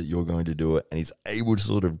knows that you're going to do it and is able to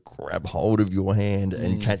sort of grab hold of your hand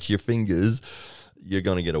and catch your fingers, you're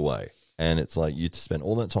going to get away. And it's like you spend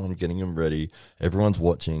all that time getting them ready. Everyone's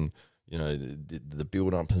watching. The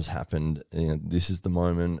build-up has happened. This is the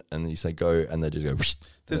moment, and you say go, and they just go.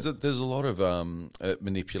 There's a lot of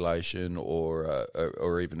manipulation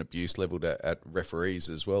or even abuse leveled at referees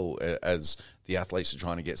as well as the athletes are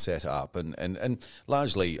trying to get set up, and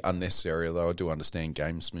largely unnecessary. Although I do understand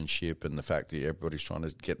gamesmanship and the fact that everybody's trying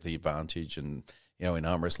to get the advantage, and in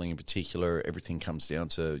arm wrestling in particular, everything comes down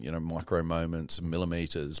to micro moments and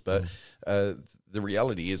millimeters, but. The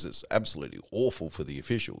reality is it's absolutely awful for the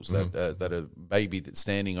officials that are maybe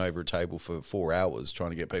standing over a table for 4 hours trying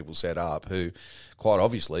to get people set up who quite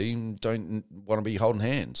obviously don't want to be holding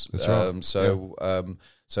hands. That's right.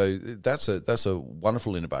 So that's a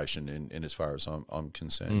wonderful innovation in as far as I'm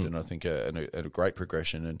concerned, and I think a great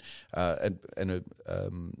progression, and I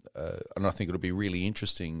think it'll be really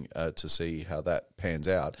interesting to see how that pans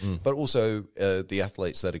out. But also the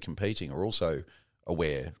athletes that are competing are also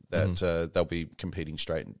aware that they'll be competing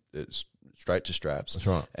straight to straps. That's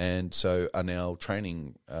right. And so are now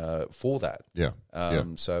training for that. Yeah.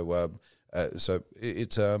 So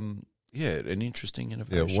it's an interesting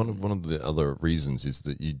innovation. Yeah, one of the other reasons is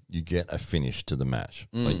that you get a finish to the match.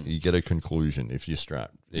 Like you get a conclusion if you're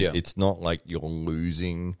strapped. It's not like you're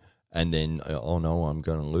losing and then, oh no, I'm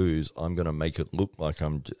going to lose. I'm going to make it look like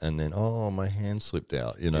and then, oh, my hand slipped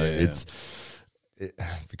out.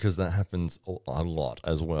 Because that happens a lot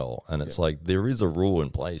as well. And it's like there is a rule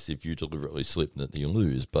in place if you deliberately slip that you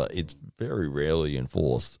lose, but it's very rarely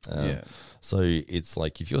enforced. So it's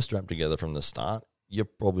like if you're strapped together from the start, you're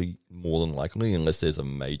probably more than likely, unless there's a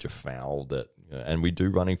major foul that And we do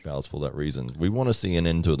running fouls for that reason. We want to see an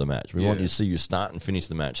end to the match. We want to see you start and finish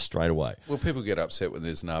the match straight away. Well, people get upset when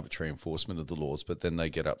there's an arbitrary enforcement of the laws, but then they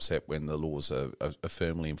get upset when the laws are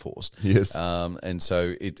firmly enforced. Yes. And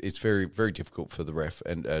so it's very, very difficult for the ref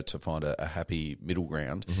and to find a happy middle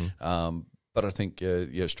ground. But I think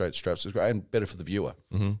straight straps is great and better for the viewer.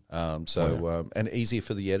 And easier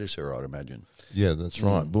for the editor, I'd imagine. Yeah, that's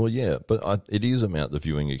right. Well, yeah, but it is about the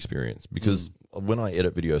viewing experience because when I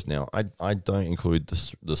edit videos now, I don't include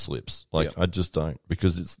the slips. I just don't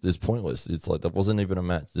because it's pointless. It's like that wasn't even a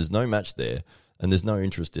match. There's no match there, and there's no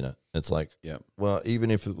interest in it. It's like, well,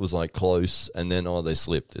 even if it was like close and then they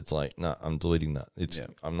slipped, it's like, no, I'm deleting that.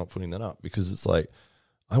 I'm not putting that up because it's like.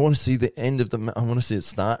 I want to see the end of the. I want to see it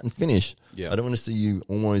start and finish. I don't want to see you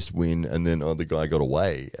almost win and then the guy got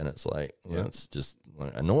away, and it's like it's just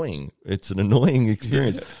like, annoying. It's an annoying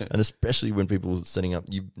experience, and especially when people are setting up,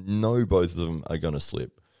 both of them are going to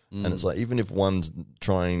slip, and it's like even if one's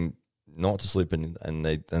trying not to slip and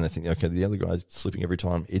they think okay the other guy's slipping every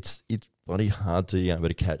time, it's bloody hard to be able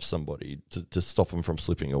to catch somebody to stop them from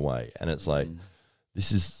slipping away, and it's like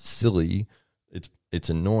this is silly. It's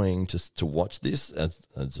annoying to watch this as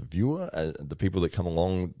a viewer, the people that come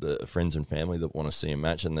along, the friends and family that want to see a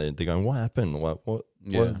match, and they're going, "What happened?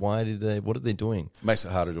 Why did they? What are they doing?" Makes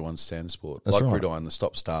it harder to understand the sport. That's like right. gridiron, the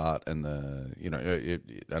stop start, and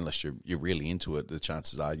unless you're really into it, the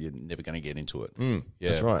chances are you're never going to get into it.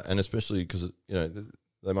 That's right, and especially because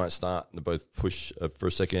they might start and they both push for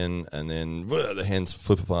a second, and then the hands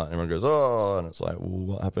flip apart, and everyone goes, "Oh!" And it's like, "Well,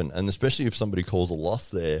 what happened?" And especially if somebody calls a loss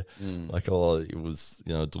there, like, "Oh, it was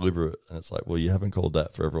deliberate," and it's like, "Well, you haven't called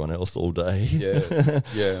that for everyone else all day."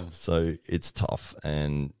 Yeah. So it's tough,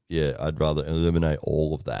 and I'd rather eliminate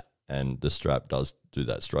all of that. And the strap does do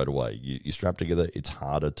that straight away. You strap together, it's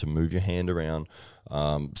harder to move your hand around.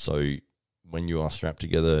 So when you are strapped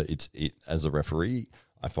together, as a referee,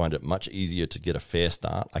 I find it much easier to get a fair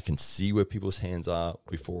start. I can see where people's hands are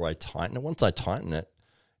before I tighten it. Once I tighten it,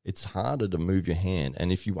 it's harder to move your hand.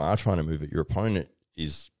 And if you are trying to move it, your opponent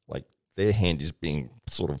is like their hand is being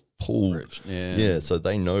sort of pulled. So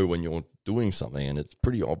they know when you're doing something, and it's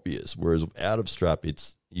pretty obvious. Whereas out of strap,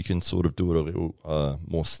 you can sort of do it a little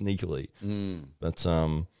more sneakily. But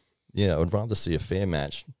I would rather see a fair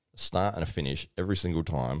match, start and a finish every single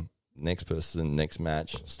time. Next person, next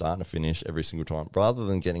match, start and finish every single time, rather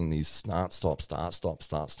than getting these start, stop, slip,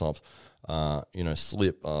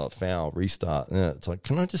 foul, restart. It's like,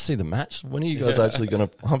 can I just see the match? When are you guys actually going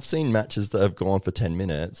to? I've seen matches that have gone for 10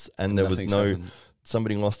 minutes and there was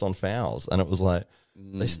somebody lost on fouls, and it was like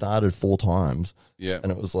they started 4 times.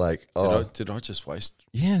 And it was like, did I just waste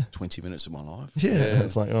 20 minutes of my life?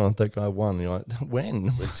 It's like, oh, that guy won. You're like, when?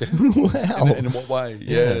 Wow. And in what way?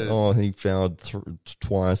 Oh, he fouled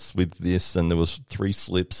twice with this, and there was 3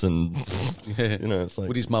 slips, and it's like,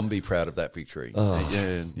 would his mum be proud of that victory?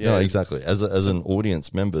 No, exactly. As an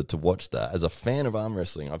audience member to watch that, as a fan of arm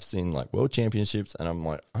wrestling, I've seen like world championships, and I'm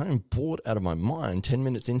like, I'm bored out of my mind 10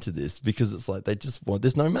 minutes into this, because it's like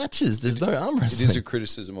there's no matches, there's no arm wrestling. It is a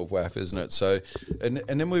criticism of WAF, isn't it? So. And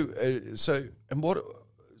then we've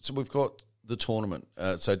got the tournament.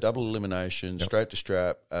 So double elimination, straight to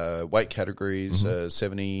strap, weight categories,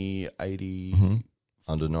 70, 80,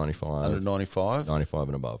 under 95, 95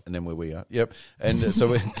 and above, and then where we are. Yep. And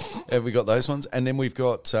so we got those ones, and then we've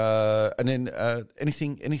got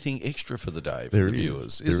anything extra for the day for the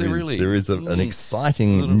viewers. Is there really? There is an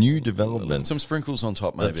exciting new development. Some sprinkles on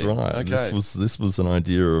top, maybe. That's right. Okay. This was an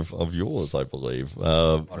idea of yours, I believe.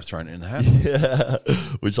 Might have thrown it in the hat.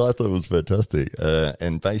 Which I thought was fantastic.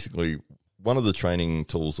 And basically, one of the training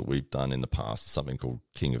tools that we've done in the past is something called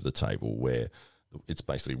King of the Table, where it's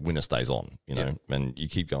basically winner stays on, and you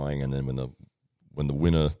keep going, and then when the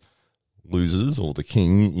winner loses or the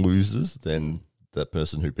king loses, then that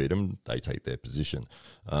person who beat them, they take their position.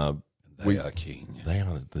 They are king. They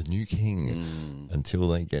are the new king until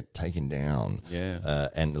they get taken down.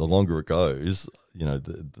 And the longer it goes,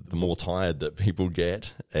 the more tired that people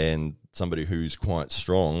get, and somebody who's quite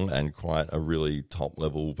strong and quite a really top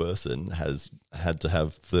level person has had to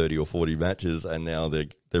have 30 or 40 matches, and now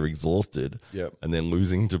they're exhausted, and then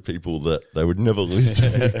losing to people that they would never lose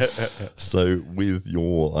to. So with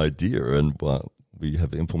your idea, and what we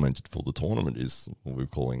have implemented for the tournament, is what we're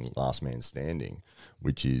calling last man standing,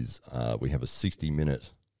 which is we have a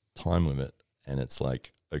 60-minute time limit, and it's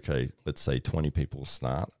like, okay, let's say 20 people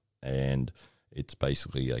start, and it's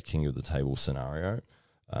basically a king of the table scenario.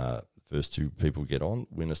 First 2 people get on,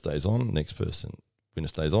 winner stays on, next person. Winner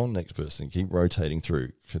stays on, next person. Keep rotating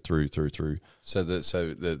through. So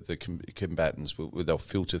the combatants they'll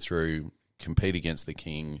filter through, compete against the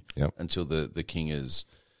king until the king is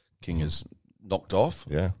knocked off.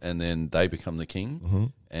 Yeah. And then they become the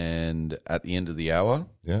king. And at the end of the hour,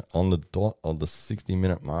 on the dot of the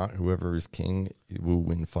 60-minute mark, whoever is king will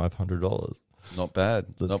win $500. not bad.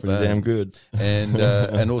 That's not pretty bad. damn good.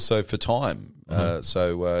 And also for time.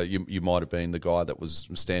 So you might have been the guy that was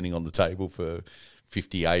standing on the table for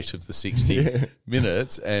 58 of the 60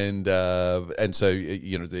 minutes, and so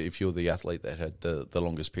if you're the athlete that had the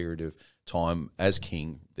longest period of time as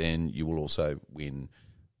king, then you will also win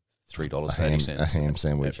 $3.80. A ham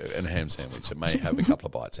sandwich. And a ham sandwich. It may have a couple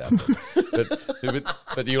of bites out of it.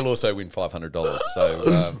 But you'll also win $500.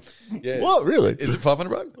 So, What, really? Is it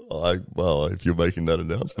 $500? Well, if you're making that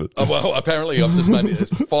announcement. Oh, well, apparently I've just made it.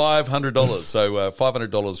 It's $500. So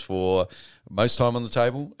 $500 for most time on the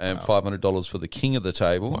table and $500 for the king of the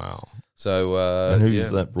table. Wow. So, and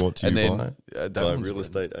who's that brought to you by? By Real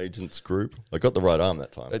Estate Agents Group. I got the right arm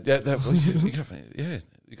that time.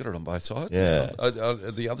 You got it on both sides. Yeah.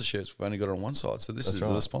 The other shirts, we've only got it on one side. So this is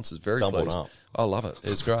right. The sponsor's very Doubled pleased. up. I love it.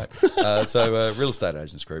 It's great. Real Estate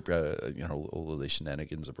Agents Group, all of these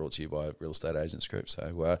shenanigans are brought to you by Real Estate Agents Group.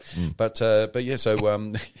 So,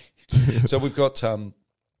 so we've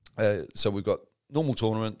got normal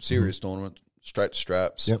tournament, serious tournament, straight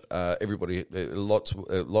straps. Yep. Everybody, lots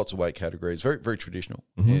of weight categories. Very very traditional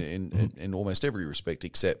in almost every respect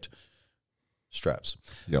except straps.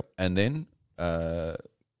 Yep. And then.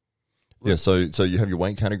 So you have your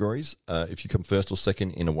weight categories. If you come first or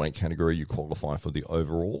second in a weight category, you qualify for the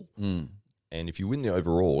overall. And if you win the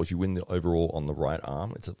overall on the right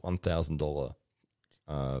arm, it's a $1,000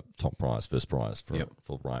 top prize, first prize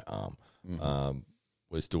for right arm.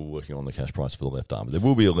 We're still working on the cash prize for the left arm. There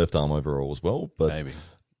will be a left arm overall as well, but maybe.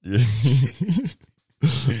 Yeah.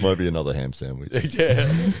 Might be another ham sandwich. Yeah,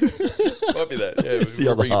 might be that. Yeah, it's the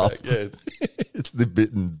other half. Yeah, it's the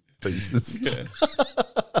bitten pieces. Yeah.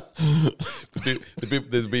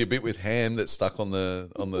 There'll be a bit with ham that's stuck on the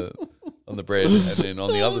bread, and then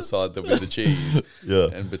on the other side there'll be the cheese. Yeah,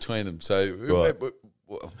 and between them, so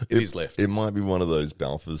it is left. It might be one of those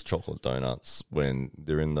Balfour's chocolate donuts when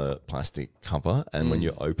they're in the plastic cover, and when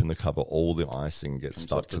you open the cover, all the icing gets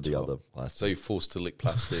stuck to the other plastic. So you're forced to lick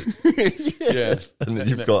plastic. Yes. And then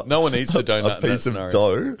you've got no one eats the donut. A piece of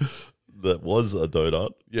dough that was a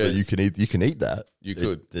donut. Yes. But you can eat that. You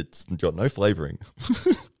could. It's got no flavoring.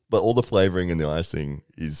 But all the flavoring in the icing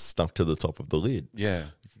is stuck to the top of the lid. Yeah.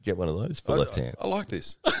 You could get one of those for left hand. I like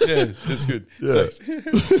this. Yeah, that's good. Yeah. So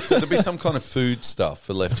there'll be some kind of food stuff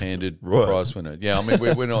for left-handed prize winner. Yeah, I mean we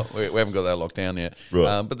haven't got that locked down yet.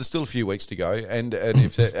 Right. But there's still a few weeks to go. And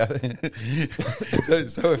if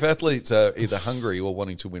so if athletes are either hungry or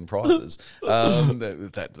wanting to win prizes,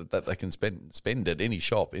 that they can spend at any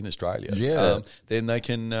shop in Australia. Yeah. Then they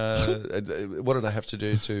can. What do they have to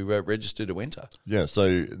do to register to enter? Yeah,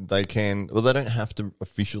 so they can. Well, they don't have to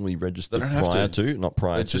officially register prior to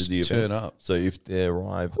the event. Turn up. So if they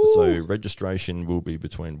arrive, so registration will be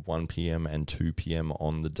between 1 p.m. and 2 p.m.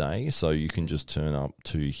 on the day. So you can just turn up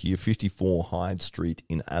to here. 54 Hyde Street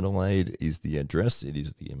in Adelaide is the address. It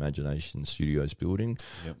is the Imagination Studios building.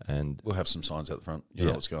 Yep. And we'll have some signs out the front. You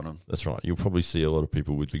know what's going on. That's right. You'll probably see a lot of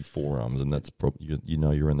people with big forearms, and that's probably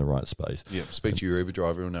you're in the right space. Yeah. Speak to your Uber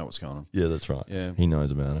driver. He'll know what's going on. Yeah, that's right. Yeah. He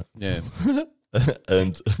knows about it. Yeah.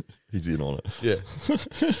 And he's in on it. Yeah.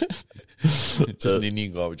 Just an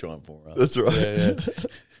Indian guy with giant forearms. That's right. Yeah.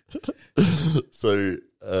 So,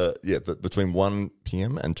 but between 1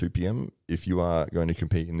 p.m. and 2 p.m., if you are going to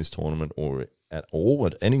compete in this tournament or at all,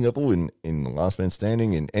 at any level, in the last man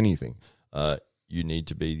standing, in anything, you need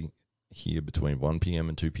to be here between 1 p.m.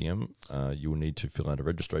 and 2 p.m. You will need to fill out a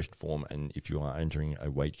registration form, and if you are entering a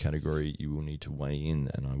weight category, you will need to weigh in,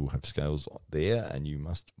 and I will have scales there, and you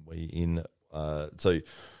must weigh in.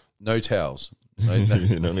 No towels.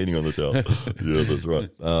 You're not eating on the towel. Yeah, that's right.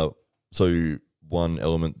 So one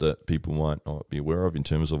element that people might not be aware of in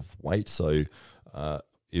terms of weight. So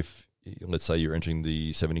if, let's say, you're entering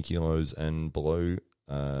the 70 kilos and below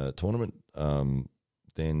tournament,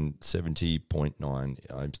 then 70.9,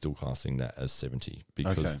 I'm still classing that as 70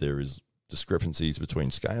 because there is discrepancies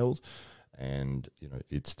between scales, and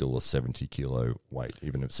it's still a 70 kilo weight,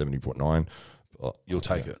 even if 70.9. You'll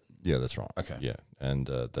take it. Yeah, that's right. Okay. Yeah, and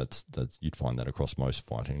that's you'd find that across most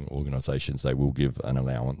fighting organisations. They will give an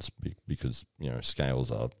allowance because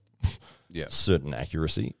scales are certain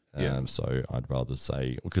accuracy. So I'd rather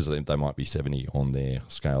say, because they might be 70 on their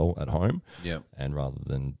scale at home. Yeah. And rather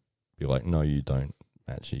than be like, no, you don't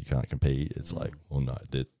match, you can't compete. It's like, well, no,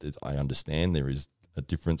 I understand there is a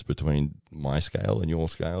difference between my scale and your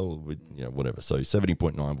scale, with whatever. So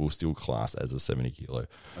 70.9 will still class as a 70 kilo.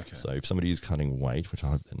 Okay. So if somebody is cutting weight, which I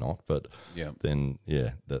hope they're not, but then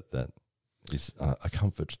that is a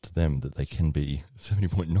comfort to them that they can be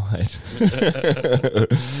 70.9.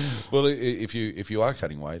 Well, if you are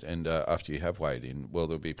cutting weight and after you have weighed in, well,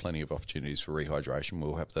 there'll be plenty of opportunities for rehydration.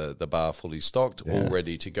 We'll have the bar fully stocked, all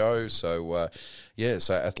ready to go. So,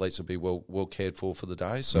 so athletes will be well cared for the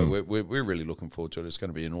day. So we're really looking forward to it. It's going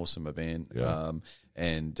to be an awesome event. Yeah.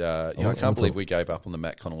 I can't believe we gave up on the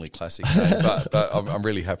Matt Connelly Classic game, but I'm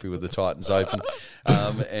really happy with the Titans Open.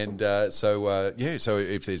 So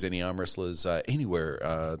if there's any arm wrestlers anywhere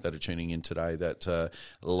that are tuning in today that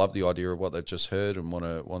love the idea of what they've just heard and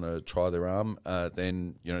want to try their arm,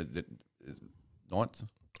 then the 9th.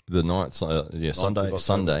 The 9th,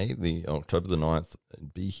 Sunday, the October the 9th,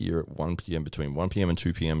 be here at 1 p.m. between 1 p.m. and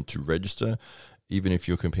 2 p.m. to register. Even if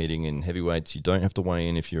you're competing in heavyweights, you don't have to weigh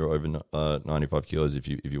in if you're over 95 kilos. If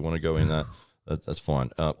you want to go in that's fine.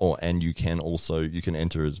 And you can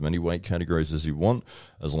enter as many weight categories as you want,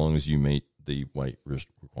 as long as you meet the weight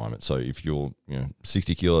requirement. So if you're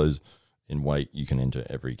 60 kilos in weight, you can enter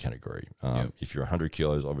every category. If you're 100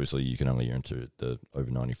 kilos, obviously you can only enter the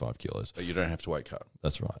over 95 kilos. But you don't have to weight cut.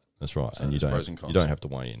 That's right. So and you don't have to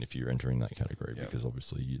weigh in if you're entering that category because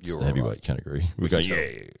obviously it's the heavyweight category. We go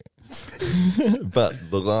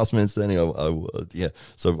But the last man standing,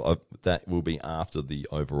 So that will be after the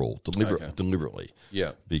overall, deliberately.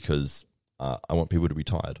 Yeah. Because I want people to be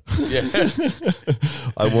tired. Yeah.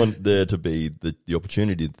 I want there to be the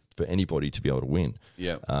opportunity for anybody to be able to win.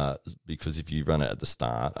 Yeah. Because if you run it at the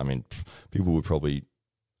start, I mean, people would probably,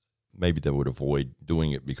 maybe they would avoid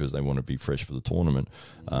doing it because they want to be fresh for the tournament.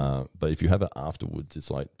 But if you have it afterwards, it's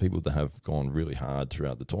like people that have gone really hard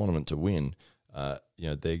throughout the tournament to win,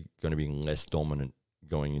 they're going to be less dominant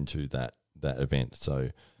going into that event. So,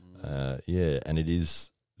 and it is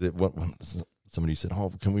somebody said,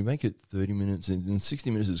 "Oh, can we make it 30 minutes?" And 60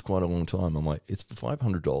 minutes is quite a long time. I'm like, it's for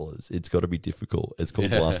 $500. It's got to be difficult. It's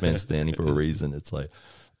called Last Man Standing for a reason. It's like,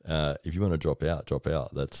 if you want to drop out.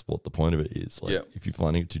 That's what the point of it is. Like, if you're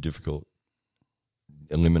finding it too difficult,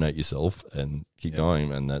 eliminate yourself and keep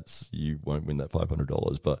going, and you won't win that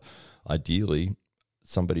 $500. But ideally,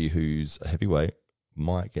 somebody who's a heavyweight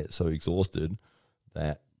might get so exhausted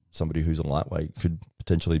that somebody who's a lightweight could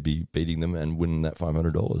potentially be beating them and winning that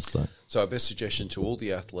 $500. So our best suggestion to all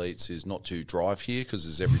the athletes is not to drive here because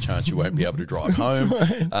there's every chance you won't be able to drive home.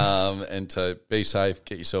 Right. And to be safe,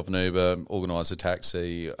 get yourself an Uber, organise a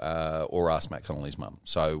taxi, or ask Matt Connelly's mum.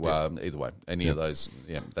 So either way, any of those,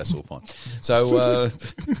 that's all fine. So...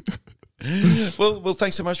 Well,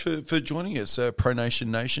 thanks so much for joining us, Pro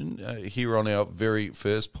Nation here on our very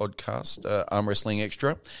first podcast, Arm Wrestling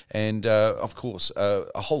Extra, and of course,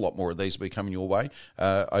 a whole lot more of these will be coming your way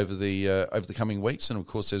over the coming weeks, and of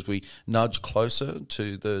course, as we nudge closer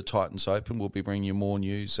to the Titans Open, we'll be bringing you more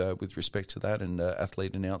news with respect to that and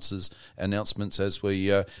athlete announcements as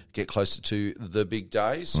we get closer to the big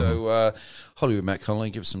day. So, Hollywood Matt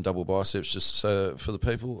Connelly, give us some double biceps just for the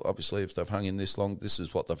people. Obviously, if they've hung in this long, this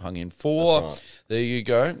is what they've hung in for. Right. There you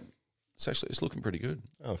go. It's looking pretty good.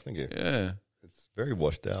 Oh, thank you. Yeah. It's very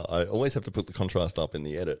washed out. I always have to put the contrast up in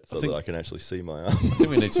the edit that I can actually see my arm. I think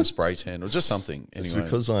we need some spray tan or just something. Anyway. It's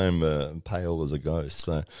because I'm pale as a ghost.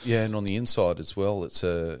 So. Yeah, and on the inside as well, it's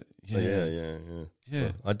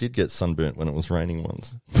Yeah. I did get sunburnt when it was raining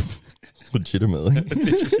once. Legitimately.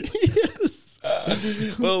 Did you? Yes.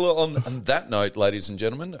 Well, on that note, ladies and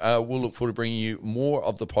gentlemen, we'll look forward to bringing you more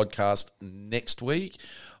of the podcast next week.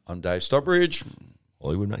 I'm Dave Stockbridge.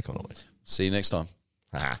 Hollywood Matt Connelly. See you next time.